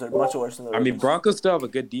Broncos are much worse than the I Ravens. mean, Broncos still have a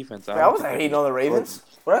good defense. I wasn't hating on the Ravens.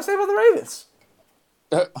 What did I say about the Ravens?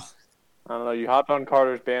 I don't know. You hopped on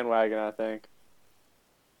Carter's bandwagon, I think.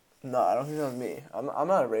 No, I don't think that was me. I'm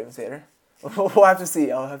not a Ravens hater. We'll have to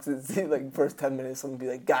see. I'll have to see like first 10 minutes. Someone be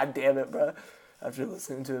like, "God damn it, bro!" After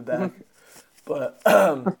listening to it back. But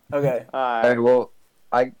okay. All right, well,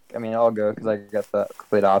 I mean, I'll go because I got the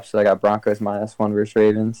complete opposite. I got Broncos -1 versus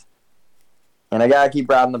Ravens, and I gotta keep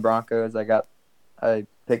riding the Broncos. I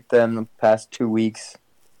picked them the past 2 weeks,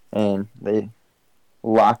 and they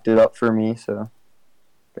locked it up for me. So,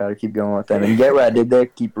 gotta keep going with them. And get what I did there?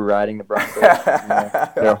 Keep riding the Broncos.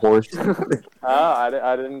 They're a horse. Oh,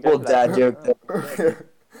 I didn't get Full dad joke. There.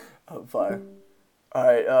 I'm fine. All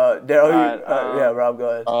right, Daryl. All right, yeah, Rob, go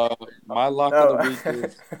ahead. My lock of the week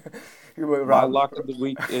is You went, my Rob. lock of the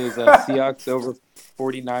week is Seahawks over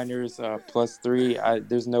 49ers +3.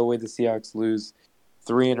 There's no way the Seahawks lose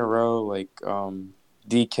 3 in a row. Like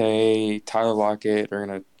DK, Tyler Lockett are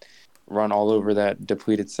gonna run all over that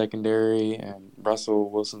depleted secondary, and Russell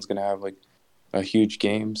Wilson's gonna have like a huge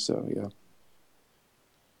game. So yeah.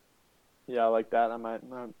 Yeah, I like that. I might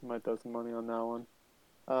throw some money on that one.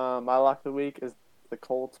 My lock of the week is the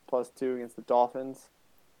Colts +2 against the Dolphins.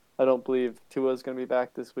 I don't believe Tua's going to be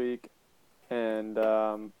back this week. And,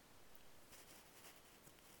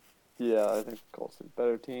 yeah, I think the Colts are a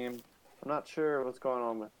better team. I'm not sure what's going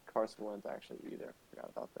on with Carson Wentz actually either.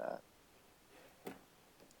 Forgot about that.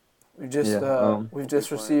 We've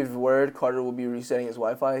just received word Carter will be resetting his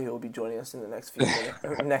Wi-Fi. He will be joining us in the next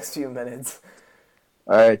few minutes.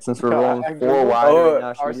 All right, since we're rolling God, 4 wide right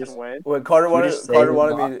now, should we Carson just... Wentz. What Carter Should we wanted? just say Carter his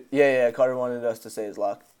wanted lock? me. Yeah. Carter wanted us to say his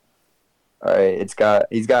lock. All right,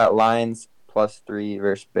 he's got Lions +3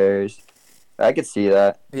 versus Bears. I could see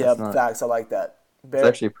that. Yeah, That's facts. I like that. It's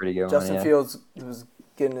actually a pretty good Justin one. Yeah. Fields was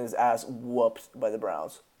getting his ass whooped by the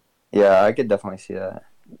Browns. Yeah, I could definitely see that.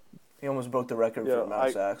 He almost broke the record Yeah, for amount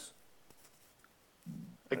of sacks.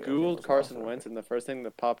 I googled Carson Wentz, and the first thing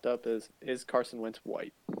that popped up is Carson Wentz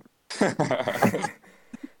white?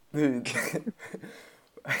 Dude. Who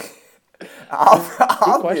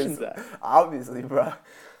questions that? Obviously, bro.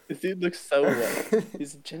 This dude looks so white.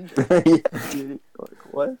 He's ginger. Yeah, dude,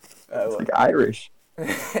 like, what? It's like Irish. Bro.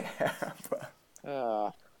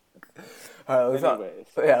 Ah, All right, anyways.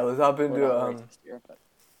 let's hop We're into not racist here, but-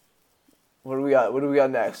 what do we got? What do we got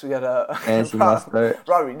next? We got Fantasy must start.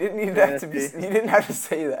 Robert, you didn't need that to be. You didn't have to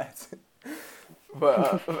say that.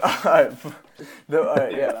 But all right, no, all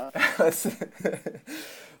right, yeah.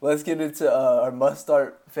 Let's get into our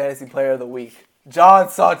must-start fantasy player of the week, John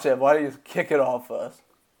Sanchez. Why don't you kick it off for us?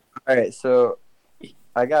 All right, so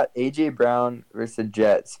I got A.J. Brown versus the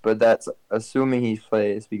Jets, but that's assuming he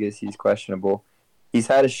plays because he's questionable. He's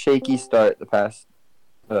had a shaky start the past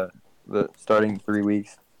the starting 3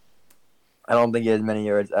 weeks. I don't think he has many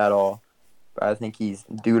yards at all. But I think he's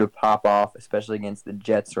due to pop off, especially against the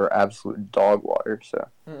Jets, who are absolute dog water. So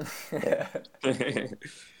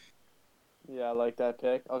Yeah, I like that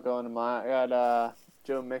pick. I'll go into mine. I got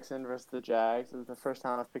Joe Mixon versus the Jags. This is the first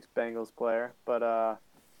time I've picked Bengals player, but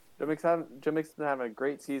Joe Mixon having a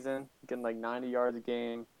great season, getting like 90 yards a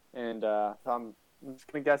game, and so I'm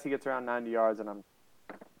just gonna guess he gets around 90 yards, and I'm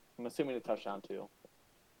assuming a touchdown too.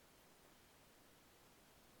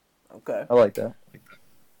 Okay. I like that.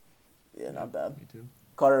 Yeah, not bad. Me too.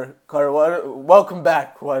 Carter, welcome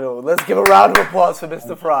back. Let's give a round of applause for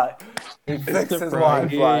Mr. Fry. He fixed his wine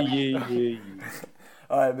fly. Yeah.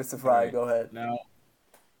 All right, Mr. Fry, All right. go ahead. Now,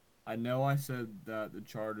 I know I said that the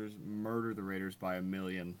Chargers murdered the Raiders by 1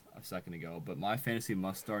 million a second ago, but my fantasy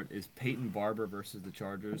must start is Peyton Barber versus the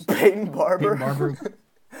Chargers. Peyton Barber. Peyton Barber.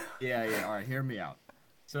 Yeah. All right, hear me out.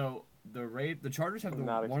 So the Chargers have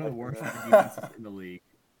Not one of the worst expecting defenses in the league,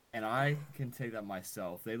 and I can say that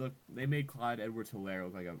myself. They made Clyde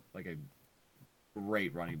Edwards-Helaire look like a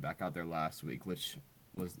great running back out there last week, which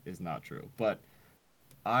is not true. But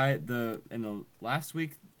in the last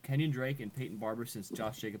week, Kenyon Drake and Peyton Barber, since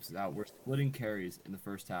Josh Jacobs is out, were splitting carries in the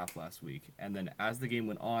first half last week. And then as the game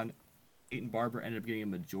went on, Peyton Barber ended up getting a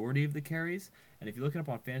majority of the carries. And if you look it up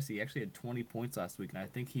on fantasy, he actually had 20 points last week. And I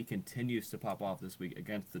think he continues to pop off this week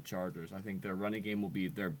against the Chargers. I think their running game will be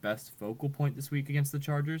their best focal point this week against the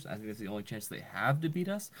Chargers. I think that's the only chance they have to beat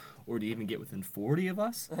us or to even get within 40 of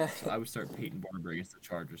us. So I would start Peyton Barber against the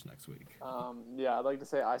Chargers next week. Yeah, I'd like to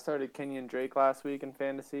say I started Kenyon Drake last week in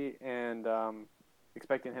fantasy, and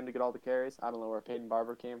expecting him to get all the carries. I don't know where Peyton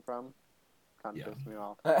Barber came from. Kind of pissed me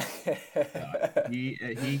off. He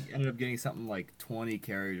ended up getting something like 20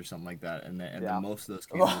 carries or something like that, and then most of those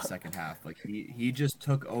came in the second half. Like he just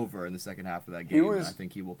took over in the second half of that game. And I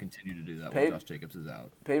think he will continue to do that while Josh Jacobs is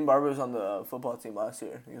out. Peyton Barber was on the football team last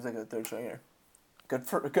year. He was like a third stringer. Good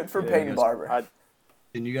for Peyton Barber.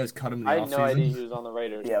 Didn't you guys cut him in the I offseason? had no idea he was on the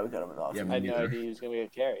Raiders. Yeah, we got him in the offseason. I had no idea he was going to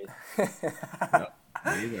get carries.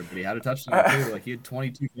 Me either, but he had a touchdown too. Like he had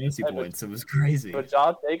 22 fantasy points. It was crazy. But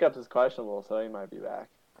Josh Jacobs is questionable, so he might be back.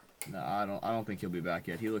 No, I don't think he'll be back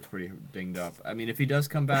yet. He looks pretty dinged up. I mean, if he does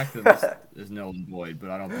come back, then there's null and void. But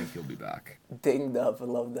I don't think he'll be back. Dinged up. I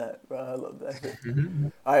love that, bro. I love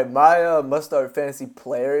that. All right, my must-start fantasy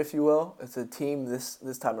player, if you will. It's a team this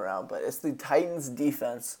time around, but it's the Titans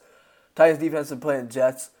defense. Titans defense are playing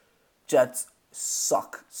Jets. Jets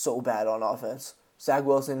suck so bad on offense. Zach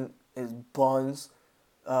Wilson is buns.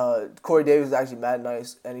 Corey Davis is actually mad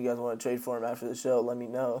nice, and you guys want to trade for him after the show, let me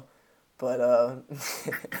know. But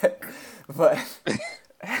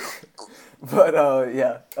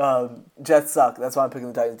Jets suck. That's why I'm picking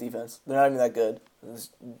the Titans defense. They're not even that good.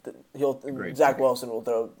 Zach Wilson will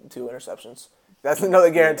throw 2 interceptions. That's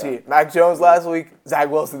another guarantee. Mac Jones last week,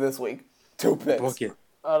 Zach Wilson this week, 2 picks. Okay.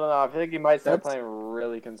 I don't know. I think he might start playing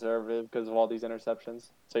really conservative because of all these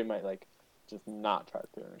interceptions. So he might just not try to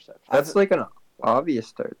throw interceptions. That's like an obvious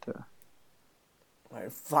start, though. All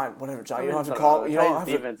right, fine, whatever, John. You don't have to call. You don't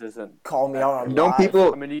have to call me out on. Don't live.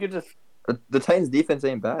 people? I mean, you could just. The Titans' defense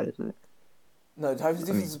ain't bad, is it? No, the Titans'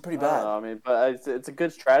 defense is pretty I don't bad. know, I mean, but it's a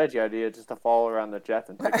good strategy idea just to follow around the Jets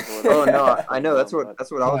and pick up a Oh little. no, I know that's what I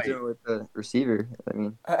was doing with the receiver. I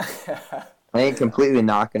mean, I ain't completely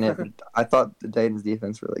knocking it. But I thought the Titans'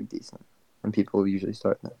 defense were like decent, and people usually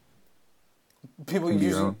start that. People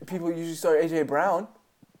usually start AJ Brown.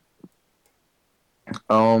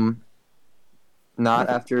 Not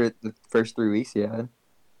after the first 3 weeks he had. Have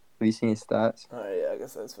you seen his stats? All right, yeah, I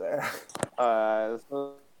guess that's fair.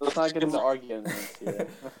 Let's not get into arguing this here.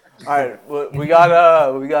 All right, well, we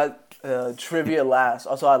got trivia last.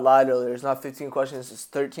 Also, I lied earlier. It's not 15 questions. It's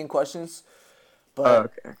 13 questions.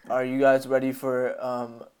 But Okay. Are you guys ready for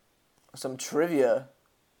some trivia?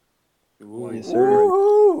 Yes, sir.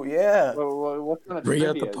 Woo! Yeah. What kind of Bring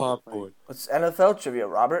out trivia the is popcorn. It's NFL trivia,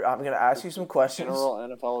 Robert. I'm gonna ask you some questions. General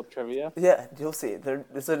NFL trivia. Yeah, you'll see.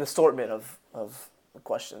 It's an assortment of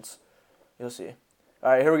questions. You'll see.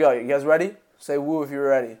 All right, here we go. You guys ready? Say woo if you're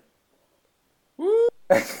ready. Woo!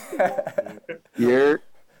 Here.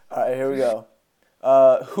 All right, here we go.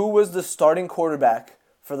 Who was the starting quarterback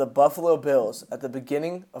for the Buffalo Bills at the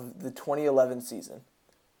beginning of the 2011 season?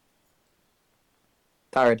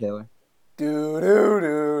 Tyrod Taylor.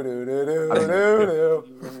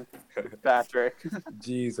 Patrick.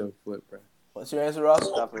 Jeez, oh flip, bro. What's your answer, Ross?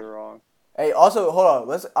 Definitely wrong. Hey, also, hold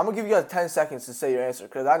on. I'm going to give you guys 10 seconds to say your answer,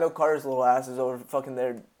 because I know Carter's little ass is over fucking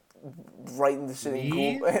there writing the shit in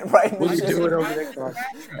Google. Writing the What are you shit. doing over there?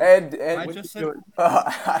 And I just said.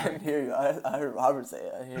 I didn't hear you. I heard Robert say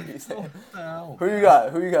it. I hear you say it. What the hell? Who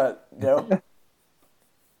you got, Daryl?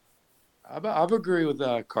 I'll agree with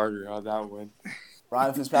Carter on that one.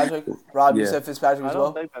 Ryan Fitzpatrick. Rob, you Yeah. said Fitzpatrick I as don't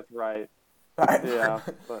well. think that's right. All right. Yeah,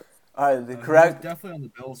 but All right. The He's correct definitely on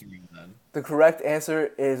the Bills ring then. the correct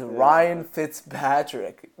answer is Ryan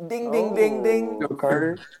Fitzpatrick. Ding ding ding ding. Oh. Go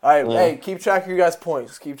Carter. All right. Yeah. Hey, keep track of your guys'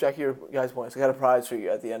 points. Keep track of your guys' points. I got a prize for you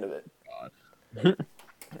at the end of it. God.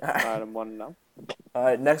 all right, I'm 1-0. All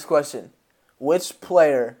right. Next question. Which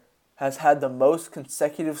player has had the most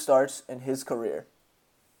consecutive starts in his career?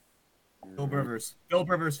 Phil Rivers. Phil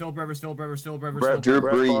Rivers. Phil Rivers. Phil Rivers. Phil Rivers. Brett, Drew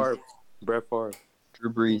Brett Brees. Favre. Brett Favre.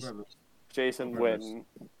 Drew Phil Brees. Rivers. Jason Rivers. Witten.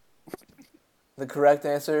 The correct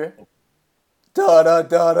answer. Da da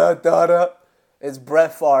da da da da. It's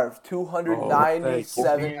Brett Favre.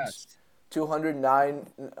 297. Yes.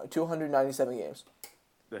 297 games.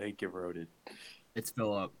 Thank you, Roded. It's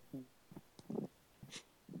Philip.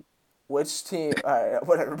 Which team? All right,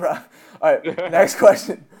 whatever, bro. All right, next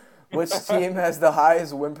question. Which team has the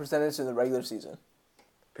highest win percentage in the regular season?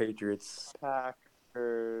 Patriots.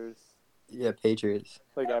 Packers. Yeah, Patriots.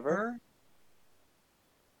 Like ever?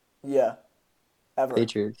 Yeah, ever.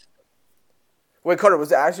 Patriots. Wait, Carter,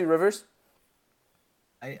 was it actually Rivers?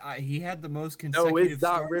 He had the most consecutive. No, it's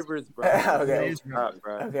not starts. Rivers, bro. Okay. It is Not, Rivers.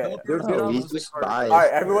 bro. Okay. Philip There's Rivers been Oh, had the he's most- just All biased.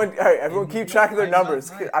 right, everyone, keep track of their I'm not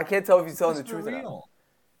numbers. right. I can't tell if he's telling the This is truth or not. real.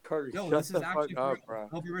 Carter, No, shut this is the actually fuck up, real. bro.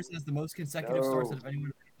 Phil Rivers has the most consecutive starts out of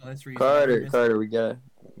anyone in NFL history. He's Carter, never missed- Carter, we gotta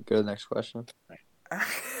go to the next question. All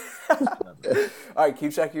right,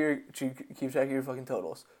 keep track of your fucking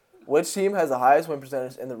totals. Which team has the highest win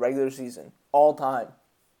percentage in the regular season all time?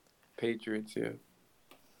 Patriots, yeah.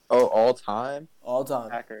 Oh, all time? All time.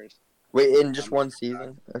 Packers. Wait, in just one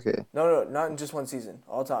season? Okay. No, not in just one season.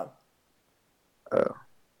 All time. Oh.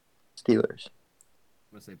 Steelers.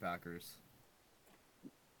 I'm gonna say Packers.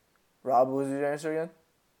 Rob, what was your answer again?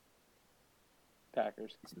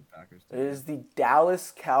 Packers. I said Packers. It is the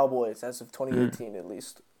Dallas Cowboys as of 2018 at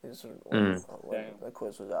least. Is when Damn. the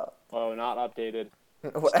quiz was out. Oh, not updated.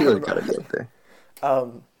 Steelers gotta be up there.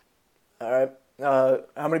 All right.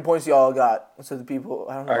 How many points y'all got? So the people,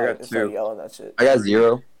 I don't know. I why got it's 2. not yelling that shit. I got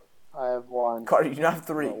 0. I have 1. Carter, you do not have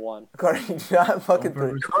 3. No, 1. Carter, you do not have fucking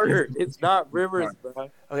 3. Carter, it's not Rivers, bro.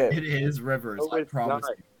 Okay. It is Rivers. No, I it's promise.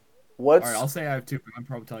 not. You. What's? All right, I'll say I have 2, but I'm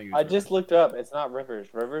probably telling you. It's I Rivers. just looked it up. It's not Rivers.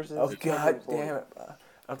 Rivers is. Oh god Rivers damn it, bro.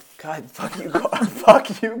 Oh god, fuck you,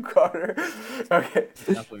 fuck you, Carter. Okay.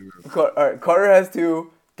 Definitely Rivers. All right, Carter has 2.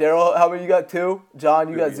 Daryl, how many you got? 2. John,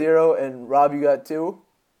 you got Yeah. 0, and Rob, you got 2.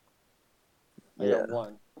 I got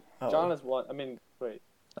 1. Oh. John is 1. I mean, wait.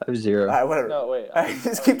 I have 0. All right, whatever. No, wait. All right,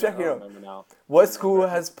 just keep track of I your don't own. remember now. What school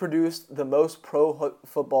has produced the most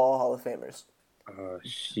football Hall of Famers?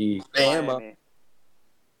 She. Miami.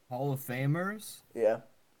 Hall of Famers. Yeah.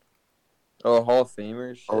 Oh, Hall of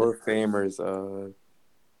Famers? Shit. Hall of Famers,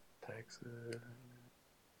 Texas.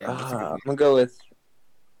 Yeah, that's a good I'm one. gonna go with.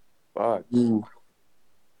 Fuck. Ooh.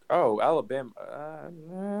 Oh, Alabama. I don't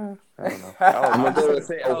know. I'm gonna go Alabama. with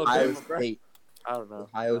Say Ohio Alabama, bro. State. I don't know.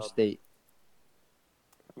 Ohio State.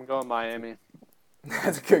 I'm going Miami.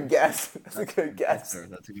 That's a good guess. That's a good guess. Answer.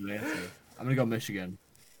 That's a good answer. I'm gonna go Michigan.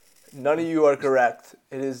 None of you are correct.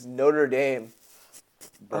 It is Notre Dame.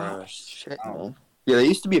 Bruh. Oh, shit, Ow. man. Yeah, they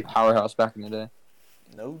used to be a powerhouse back in the day.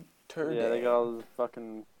 Notre Yeah, they Dame. got all the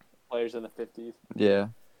fucking players in the 50s. Yeah.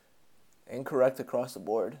 Incorrect across the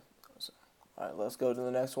board. All right, let's go to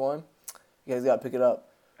the next one. You guys got to pick it up.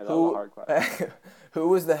 And that was a hard question. Who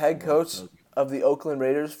was the head coach of the Oakland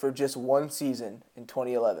Raiders for just one season in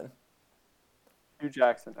 2011? Hugh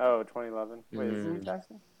Jackson. Oh, 2011. Wait, is it Hugh Mm.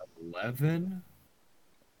 Jackson? 11.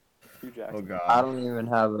 Hugh Jackson. Oh god. I don't even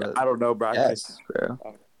have a I don't know, bro. I can't- guess, bro.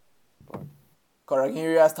 Carter, I can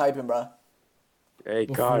hear your ass typing, bro. Hey,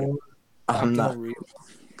 God. I'm not.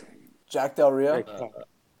 Jack Del Rio. Hey, God.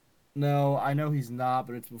 No, I know he's not,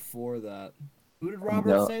 but it's before that. Who did Robert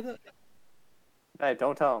No. say that? Hey,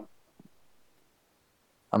 don't tell him.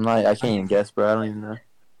 I'm not. I can't even guess, bro. I don't even know.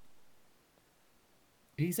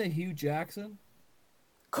 Did he say Hugh Jackson?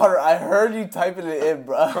 Carter, I heard you typing it in,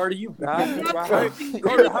 bro. Carter, you bad.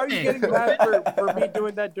 Carter, how are you getting mad for me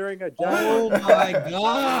doing that during a Oh job? my god! All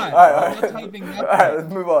right, all I'm not right. typing All that. right,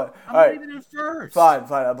 let's move on. I'm All not right, even in first. fine.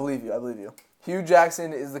 I believe you. Hugh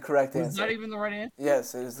Jackson is the correct Was answer. that even the right answer?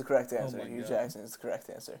 Yes, it is the correct answer. my Hugh God. Jackson is the correct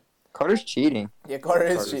answer. Carter's cheating. Yeah, Carter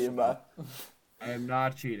is Carter's cheating, bro. I am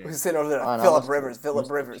not cheating. We're sitting over there Fine, like, I'll Philip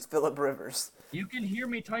listen. Rivers. You can hear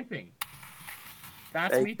me typing.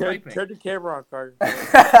 That's Hey, me turn typing. the camera on, Carter.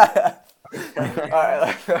 All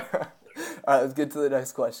right, let's get to the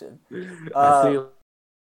next question. I see. All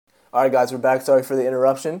right, guys, we're back. Sorry for the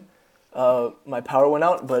interruption. My power went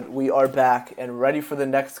out, but we are back and ready for the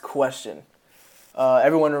next question.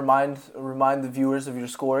 Everyone, remind the viewers of your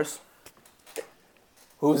scores.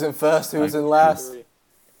 Who's in first? Who's in last? 3.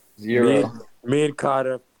 0. Me and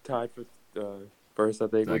Carter tied for first, I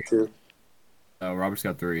think, with 2. Robert's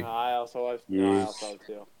got 3. I also have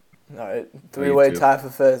 2. All right, 3-way too. tie for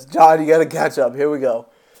first. John, you got to catch up. Here we go.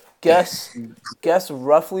 Guess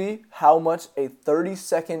roughly how much a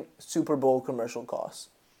 30-second Super Bowl commercial costs.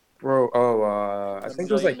 Bro, I think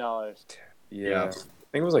it was like $1 yeah. I think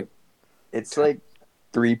it was like It's like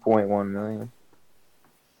 3.1 million.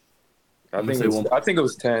 I think it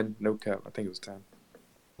was 10. No cap. I think it was 10.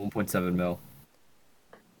 1.7 mil.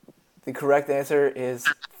 The correct answer is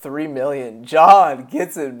 3 million. John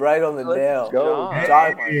gets it right on the nail. go.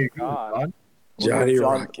 John, Oh my God. Johnny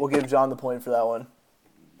Rocket. we'll give John the point for that one.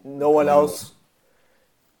 No one else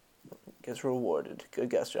gets rewarded. Good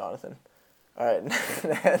guess, Jonathan. All right,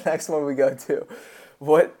 next one we go to.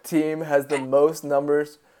 What team has the most number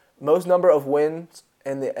of wins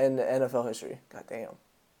in the NFL history? God damn.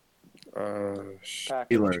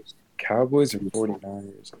 Steelers. Cowboys or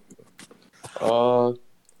 49ers? I'll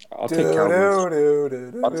take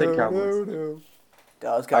Cowboys. I'll take Cowboys.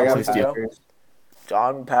 Dallas I got Cowboys. Joe. Packers.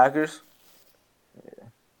 John Packers. Yeah.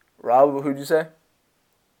 Rob, who'd you say?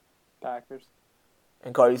 Packers.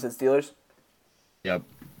 And Carter, you said Steelers? Yep.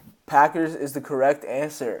 Packers is the correct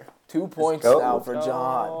answer. 2 points go. now for Let's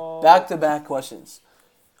John. go. Back-to-back questions.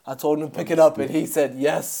 I told him to pick it up, and he said,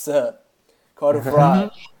 yes, sir. Carter Fry.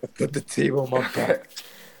 Put the team on my back.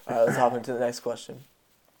 All right, let's hop into the next question.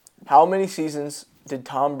 How many seasons did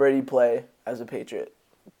Tom Brady play as a Patriot?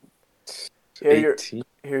 Here 18.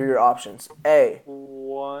 are your options. A.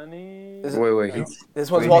 20. Wait. This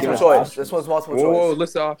one's Wait, multiple you got choice. options. This one's multiple Whoa, choice.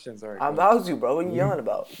 list the options. All right. I'm that was you, bro. What are you yelling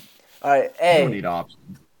about? All right. I don't need A.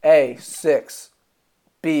 options. A. 6.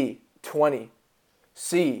 B. 20.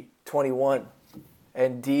 C. 21.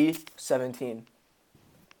 And D. 17.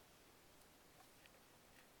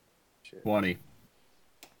 20.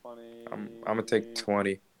 20. I'm gonna take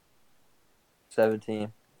 20.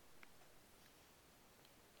 17.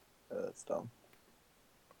 That's dumb.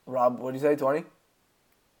 Rob, what did you say? 20?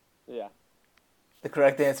 Yeah. The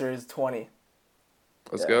correct answer is 20.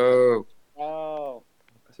 Let's Yeah. go. Oh.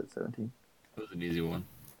 I said 17. That was an easy one.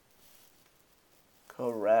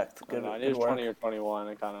 Correct. Good. Good, I good knew work. 20 or 21.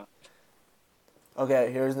 I kind of.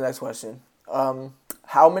 Okay, here's the next question.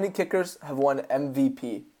 How many kickers have won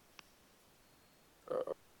MVP?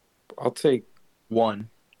 I'll take. 1.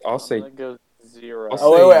 I'll I'm say. gonna go 0. I'll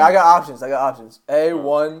Oh, say- wait. I got options.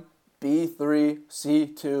 A1, B3,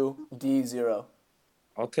 C2, D0.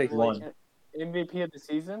 I'll take Like, 1. MVP of the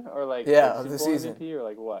season or like Yeah, like of the Super Bowl season. MVP or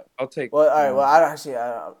like what? I'll take. Well, all right.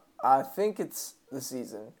 Well, I think it's the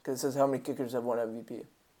season because it says how many kickers have won MVP.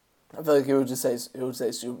 I feel like it would say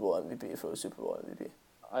Super Bowl MVP if it was Super Bowl MVP.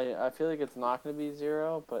 I feel like it's not gonna be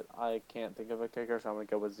 0, but I can't think of a kicker, so I'm gonna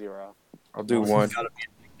go with 0. I'll do 1.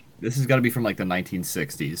 This has got to be from like the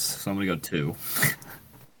 1960s, so I'm gonna go 2.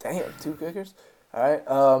 Damn, 2 kickers. All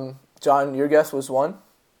right. John, your guess was 1,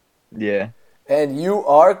 Yeah. and you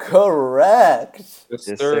are correct. Yes,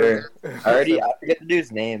 Yes, sir. sir. I forget the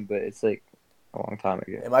dude's name, but it's like a long time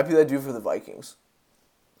ago. It might be that dude for the Vikings.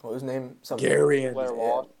 What was his name? Something. Gary Blair Anderson.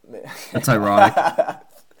 Walsh. That's ironic.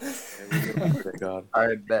 Thank God.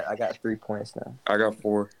 I bet I got 3 points now. I got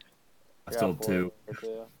 4. I still have 2. Yeah.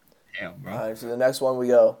 Damn, bro. All right, so the next one we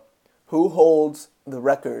go. Who holds the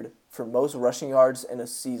record for most rushing yards in a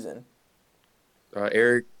season?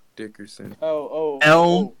 Eric Dickerson.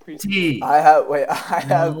 LT. I have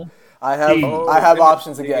Oh,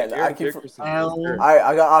 options Eric again. I keep. Dickerson. L- Sure.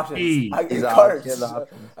 I got options. Hey. He's Carter, out. He has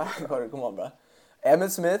options. Carter, come on, bro.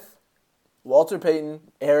 Emmett Smith, Walter Payton,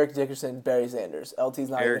 Eric Dickerson, Barry Sanders. LT's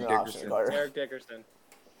not Eric even an option, Dickerson. Carter. Eric Dickerson.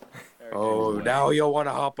 Oh, now you'll want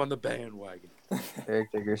to hop on the bandwagon.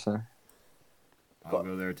 Eric Dickerson. I'll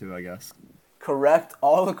go there too, I guess. Correct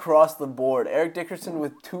all across the board. Eric Dickerson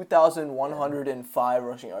with 2,105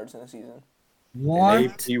 rushing yards in a season.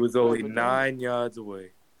 What? He was only 9 yards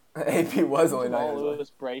away. AP was only 9 Jamal years old. Lewis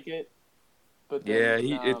break it. But Yeah, then,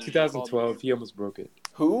 in 2012 he almost broke it.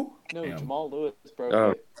 Who? No, Damn. Jamal Lewis broke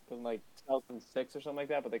Oh. it in like 2006 or something like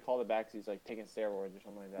that. But they called it back because he's like taking steroids or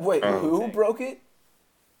something like that. Wait, Oh. who broke it?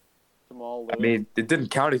 Jamal Lewis. I mean, it didn't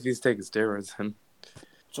count if he's taking steroids. Then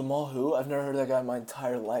Jamal who? I've never heard of that guy in my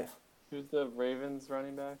entire life. Who's the Ravens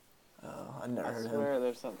running back? I've never I heard of him. swear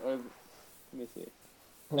there's some. Let me see.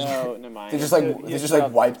 No, never mind. They just, He like-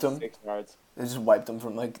 had wiped him? 6 yards. They just wiped him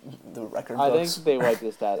from like the record I books. think they wiped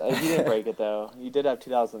his stat. He didn't break it though. He did have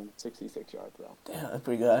 2,066 yards though. Damn, that's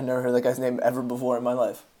pretty good. I've never heard that guy's name ever before in my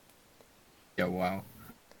life. Yeah, wow.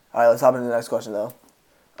 All right, let's hop into the next question though.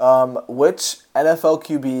 Which NFL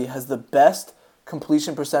QB has the best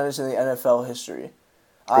completion percentage in the NFL history?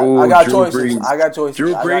 I got Drew choices. Brees. I got choices. Drew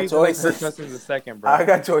I got Brees and then Kirk choices. Cousins the second, bro. I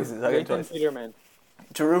got choices. I got Nathan choices. Peterman.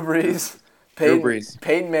 Drew Brees, Drew Peyton, Brees.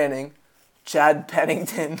 Peyton Manning, Chad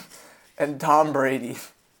Pennington, and Tom Brady.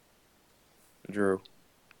 Drew.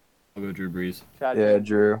 I'll go Drew Brees. Chad Yeah,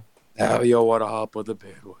 Drew. Hell, yo, what a hop with the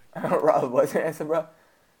bad boy. Rob, what's your answer, bro?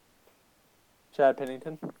 Chad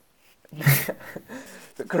Pennington.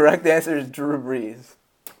 The correct answer is Drew Brees.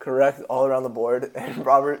 Correct all around the board. And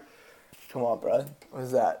Robert, come on, bro. What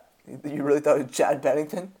is that? You really thought it was Chad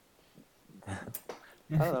Pennington? I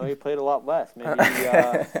don't know. He played a lot less. Maybe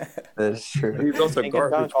That's true. He's also Dink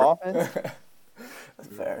and garbage, dunk bro. offense. That's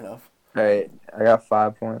fair enough. All right, I got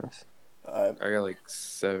 5 points. I got like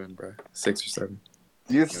 7, bro. 6 or 7.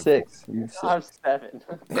 You have 6. You have 6. I'm 7.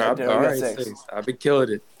 Yeah, Daryl, you got Alright, 6. 6. I've been killing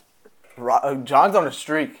it. John's on a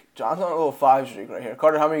streak. John's on a little 5 streak right here.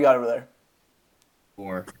 Carter, how many you got over there?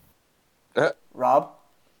 4. Rob?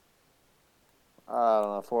 I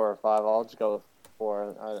don't know, 4 or 5. I'll just go with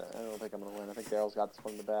 4. I don't think I'm gonna win. I think Daryl's got this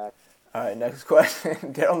one in the back. All right, next question.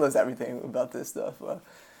 Daryl knows everything about this stuff.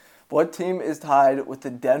 What team is tied with the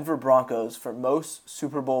Denver Broncos for most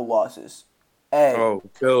Super Bowl losses? A. Oh,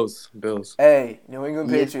 Bills. Bills. A. New England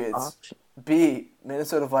Yes, Patriots. option. B.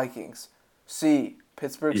 Minnesota Vikings. C.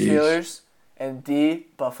 Pittsburgh Yeesh. Steelers. And D.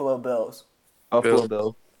 Buffalo Bills. Buffalo Bills.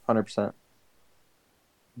 Bill. 100%.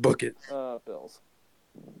 Book it. Bills.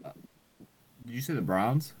 Did you say the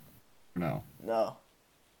Browns? No. No,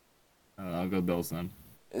 I'll go Bills then.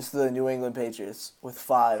 it's the New England Patriots with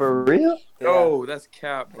 5. For real? Yeah. Oh, that's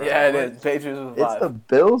cap, bro. Yeah, it What? is. Patriots with It's 5. the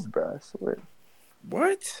Bills, bro. I swear.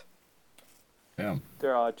 What? Damn.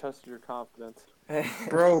 Daryl, I trusted your confidence.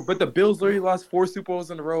 Bro, but the Bills literally lost 4 Super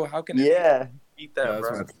Bowls in a row. How can they Yeah. beat that, That's bro?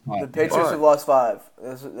 what I The thought. Patriots Fuck. have lost 5.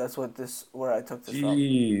 That's where I took this from.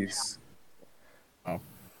 Jeez. All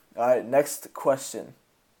right, next question.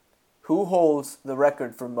 Who holds the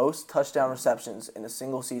record for most touchdown receptions in a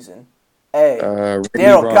single season? A. Randy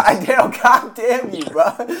Daryl, God damn you,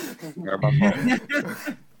 bro. Ross.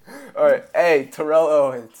 All right, A. Terrell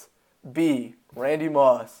Owens. B. Randy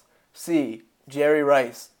Moss. C. Jerry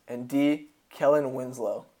Rice. And D. Kellen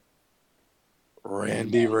Winslow.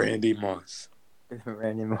 Randy Moss.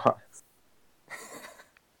 Randy Moss.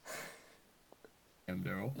 Damn,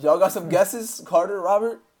 Daryl. Y'all got some guesses? Carter,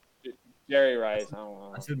 Robert? Jerry Rice. I don't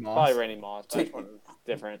know. I said Moss. Probably Randy Moss. But I just wanted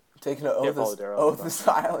different. Taking an Yeah, probably Daryl. oath of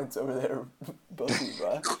silence over there, both of you,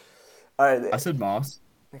 bro. All right, I said Moss.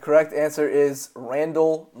 the correct answer is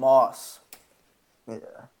Randall Moss. Yeah.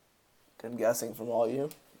 Good guessing from all you.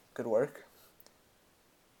 Good work.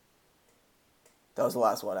 That was the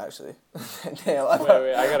last one, actually. Damn, I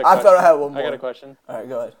Wait, I got a I thought I question. had one more. I got a question. All right,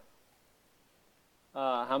 go ahead.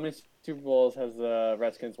 How many Super Bowls has the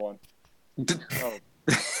Redskins won? Oh.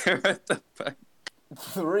 What the fuck?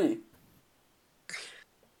 3.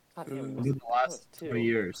 God damn it. In the last 20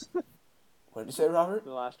 years. What did you say, Robert? In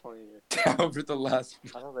the last 20 years. Over the last. I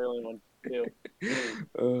thought they only won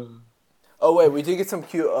 2. Oh, wait, we did get some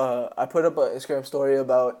cute... I put up an Instagram story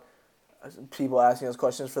about people asking us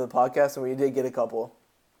questions for the podcast, and we did get a couple.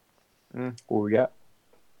 What we got?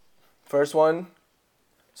 First one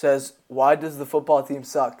says, why does the football team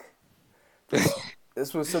suck?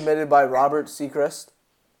 This was submitted by Robert Seacrest.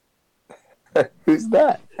 Who's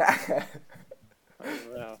that?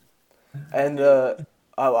 Yeah. And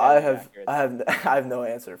I have no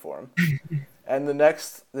answer for him. And the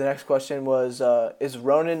next question was, is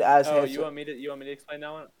Ronan as Oh, handsome? you want me to explain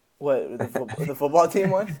that one? What, the football team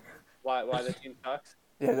one? Why the team sucks?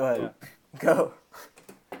 Yeah, go ahead. Go.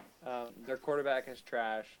 Their quarterback is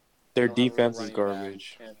trash. Their They don't have a defense is running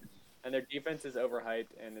garbage. back, and their defense is overhyped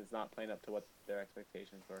and is not playing up to what their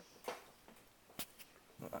expectations were.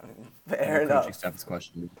 Fair The enough. coaching staff is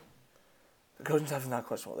questionable. The coaching staff is not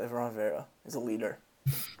questionable. They have Ron Vera. He's a leader.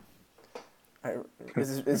 All right,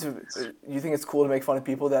 you think it's cool to make fun of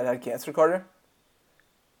people that had cancer, Carter?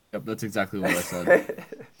 Yep, that's exactly what I said.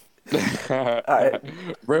 right.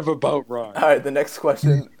 Riverboat Ron. All right, the next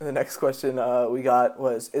question we got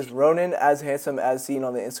was, is Ronan as handsome as seen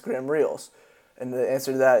on the Instagram Reels? And the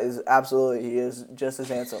answer to that is absolutely. He is just as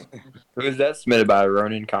handsome. Who's that submitted by?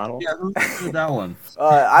 Ronan Connell? Yeah, who did that one?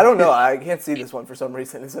 I don't know. I can't see this one for some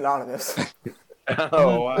reason. It's anonymous.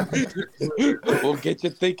 Oh, wow. We'll get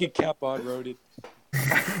your thinking cap on, Ronan.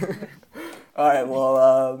 All right,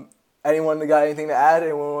 well, anyone got anything to add?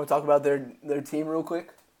 Anyone want to talk about their team real quick?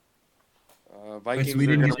 Vikings we are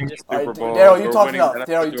didn't going to get- win All Super right, Bowl. Daryl, you We're talked winning enough. that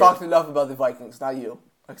Daryl, you after. talked enough about the Vikings, not you.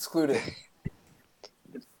 Exclude it.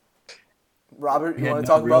 Robert, you We had want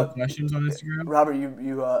to no talk real about? questions on Instagram. Robert,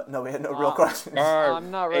 no, we had no real questions.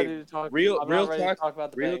 I'm not ready to talk. real I'm not ready talk- to talk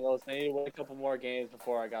about the real- Bengals. They need to win a couple more games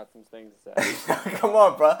before I got some things to say. Come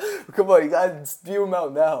on, bro. Come on, you gotta spew them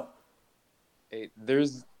out now. Hey,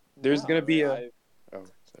 there's gonna be a. Oh,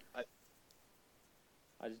 sorry.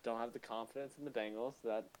 I just don't have the confidence in the Bengals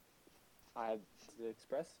that I have to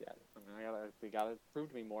express yet. I mean, they gotta prove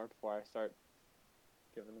to me more before I start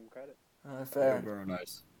giving them credit. Fair. Very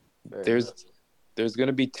nice. There's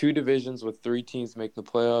gonna be 2 divisions with 3 teams making the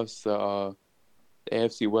playoffs. The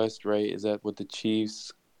AFC West, right? Is that with the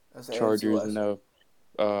Chiefs, That's the AFC Chargers, West. and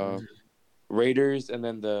the Raiders, and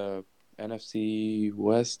then the NFC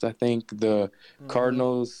West, I think the Mhm.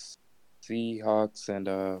 Cardinals, Seahawks,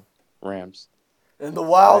 and Rams. In the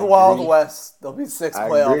wild, I wild agree. west, there'll be 6 I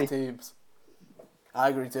playoff agree. teams. I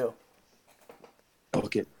agree too.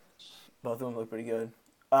 Okay. Both of them look pretty good.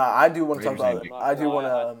 I do want to talk Raiders about. ain't I do want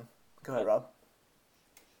big. to. Go ahead, Rob.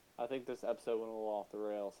 I think this episode went a little off the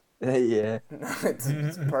rails. Yeah.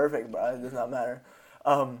 It's perfect, bro. It does not matter.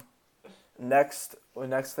 Next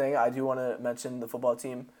thing, I do want to mention the football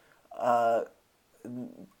team. I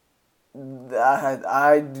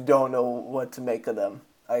don't know what to make of them.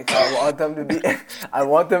 Like, I want them to be. I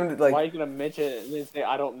want them to like. Why are you gonna mention it and then say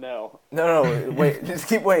I don't know? No, wait. Just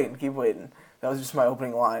keep waiting. That was just my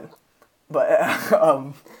opening line. But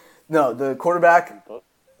no, the quarterback.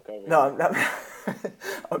 Okay, No, I'm not.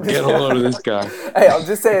 I'm Get a load of this guy. Hey, I'm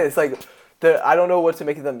just saying it's like I don't know what to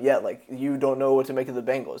make of them yet. Like you don't know what to make of the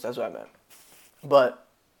Bengals. That's what I meant. But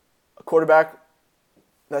a quarterback,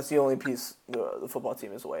 that's the only piece the football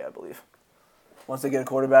team is away, I believe. Once they get a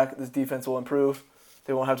quarterback, this defense will improve.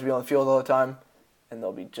 They won't have to be on the field all the time, and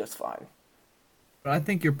they'll be just fine. But I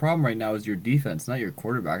think your problem right now is your defense, not your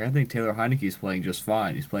quarterback. I think Taylor Heineke's playing just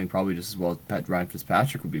fine. He's playing probably just as well as Ryan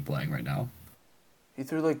Fitzpatrick would be playing right now. He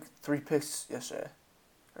threw like 3 picks yesterday,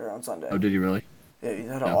 or on Sunday. Oh, did he really? Yeah, he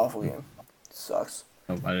had an No. awful game. Sucks.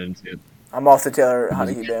 Oh, I didn't see it. I'm off the Taylor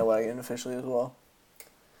Heineke bandwagon officially as well.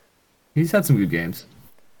 He's had some good games.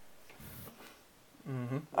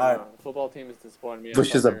 All right, The football team is disappointing me. I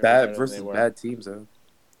Versus thought a they were better bad than versus they were. bad teams, though.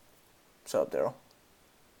 shut up, Daryl.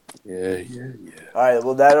 Yeah. All right,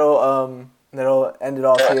 well that'll end it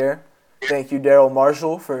off here. Thank you, Daryl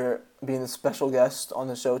Marshall, for being a special guest on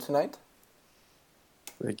the show tonight.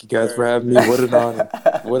 Thank you guys for having me. What an honor.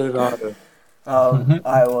 What an honor. All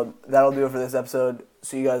right, well that'll do it for this episode.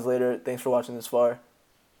 See you guys later. Thanks for watching this far.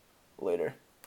 Later.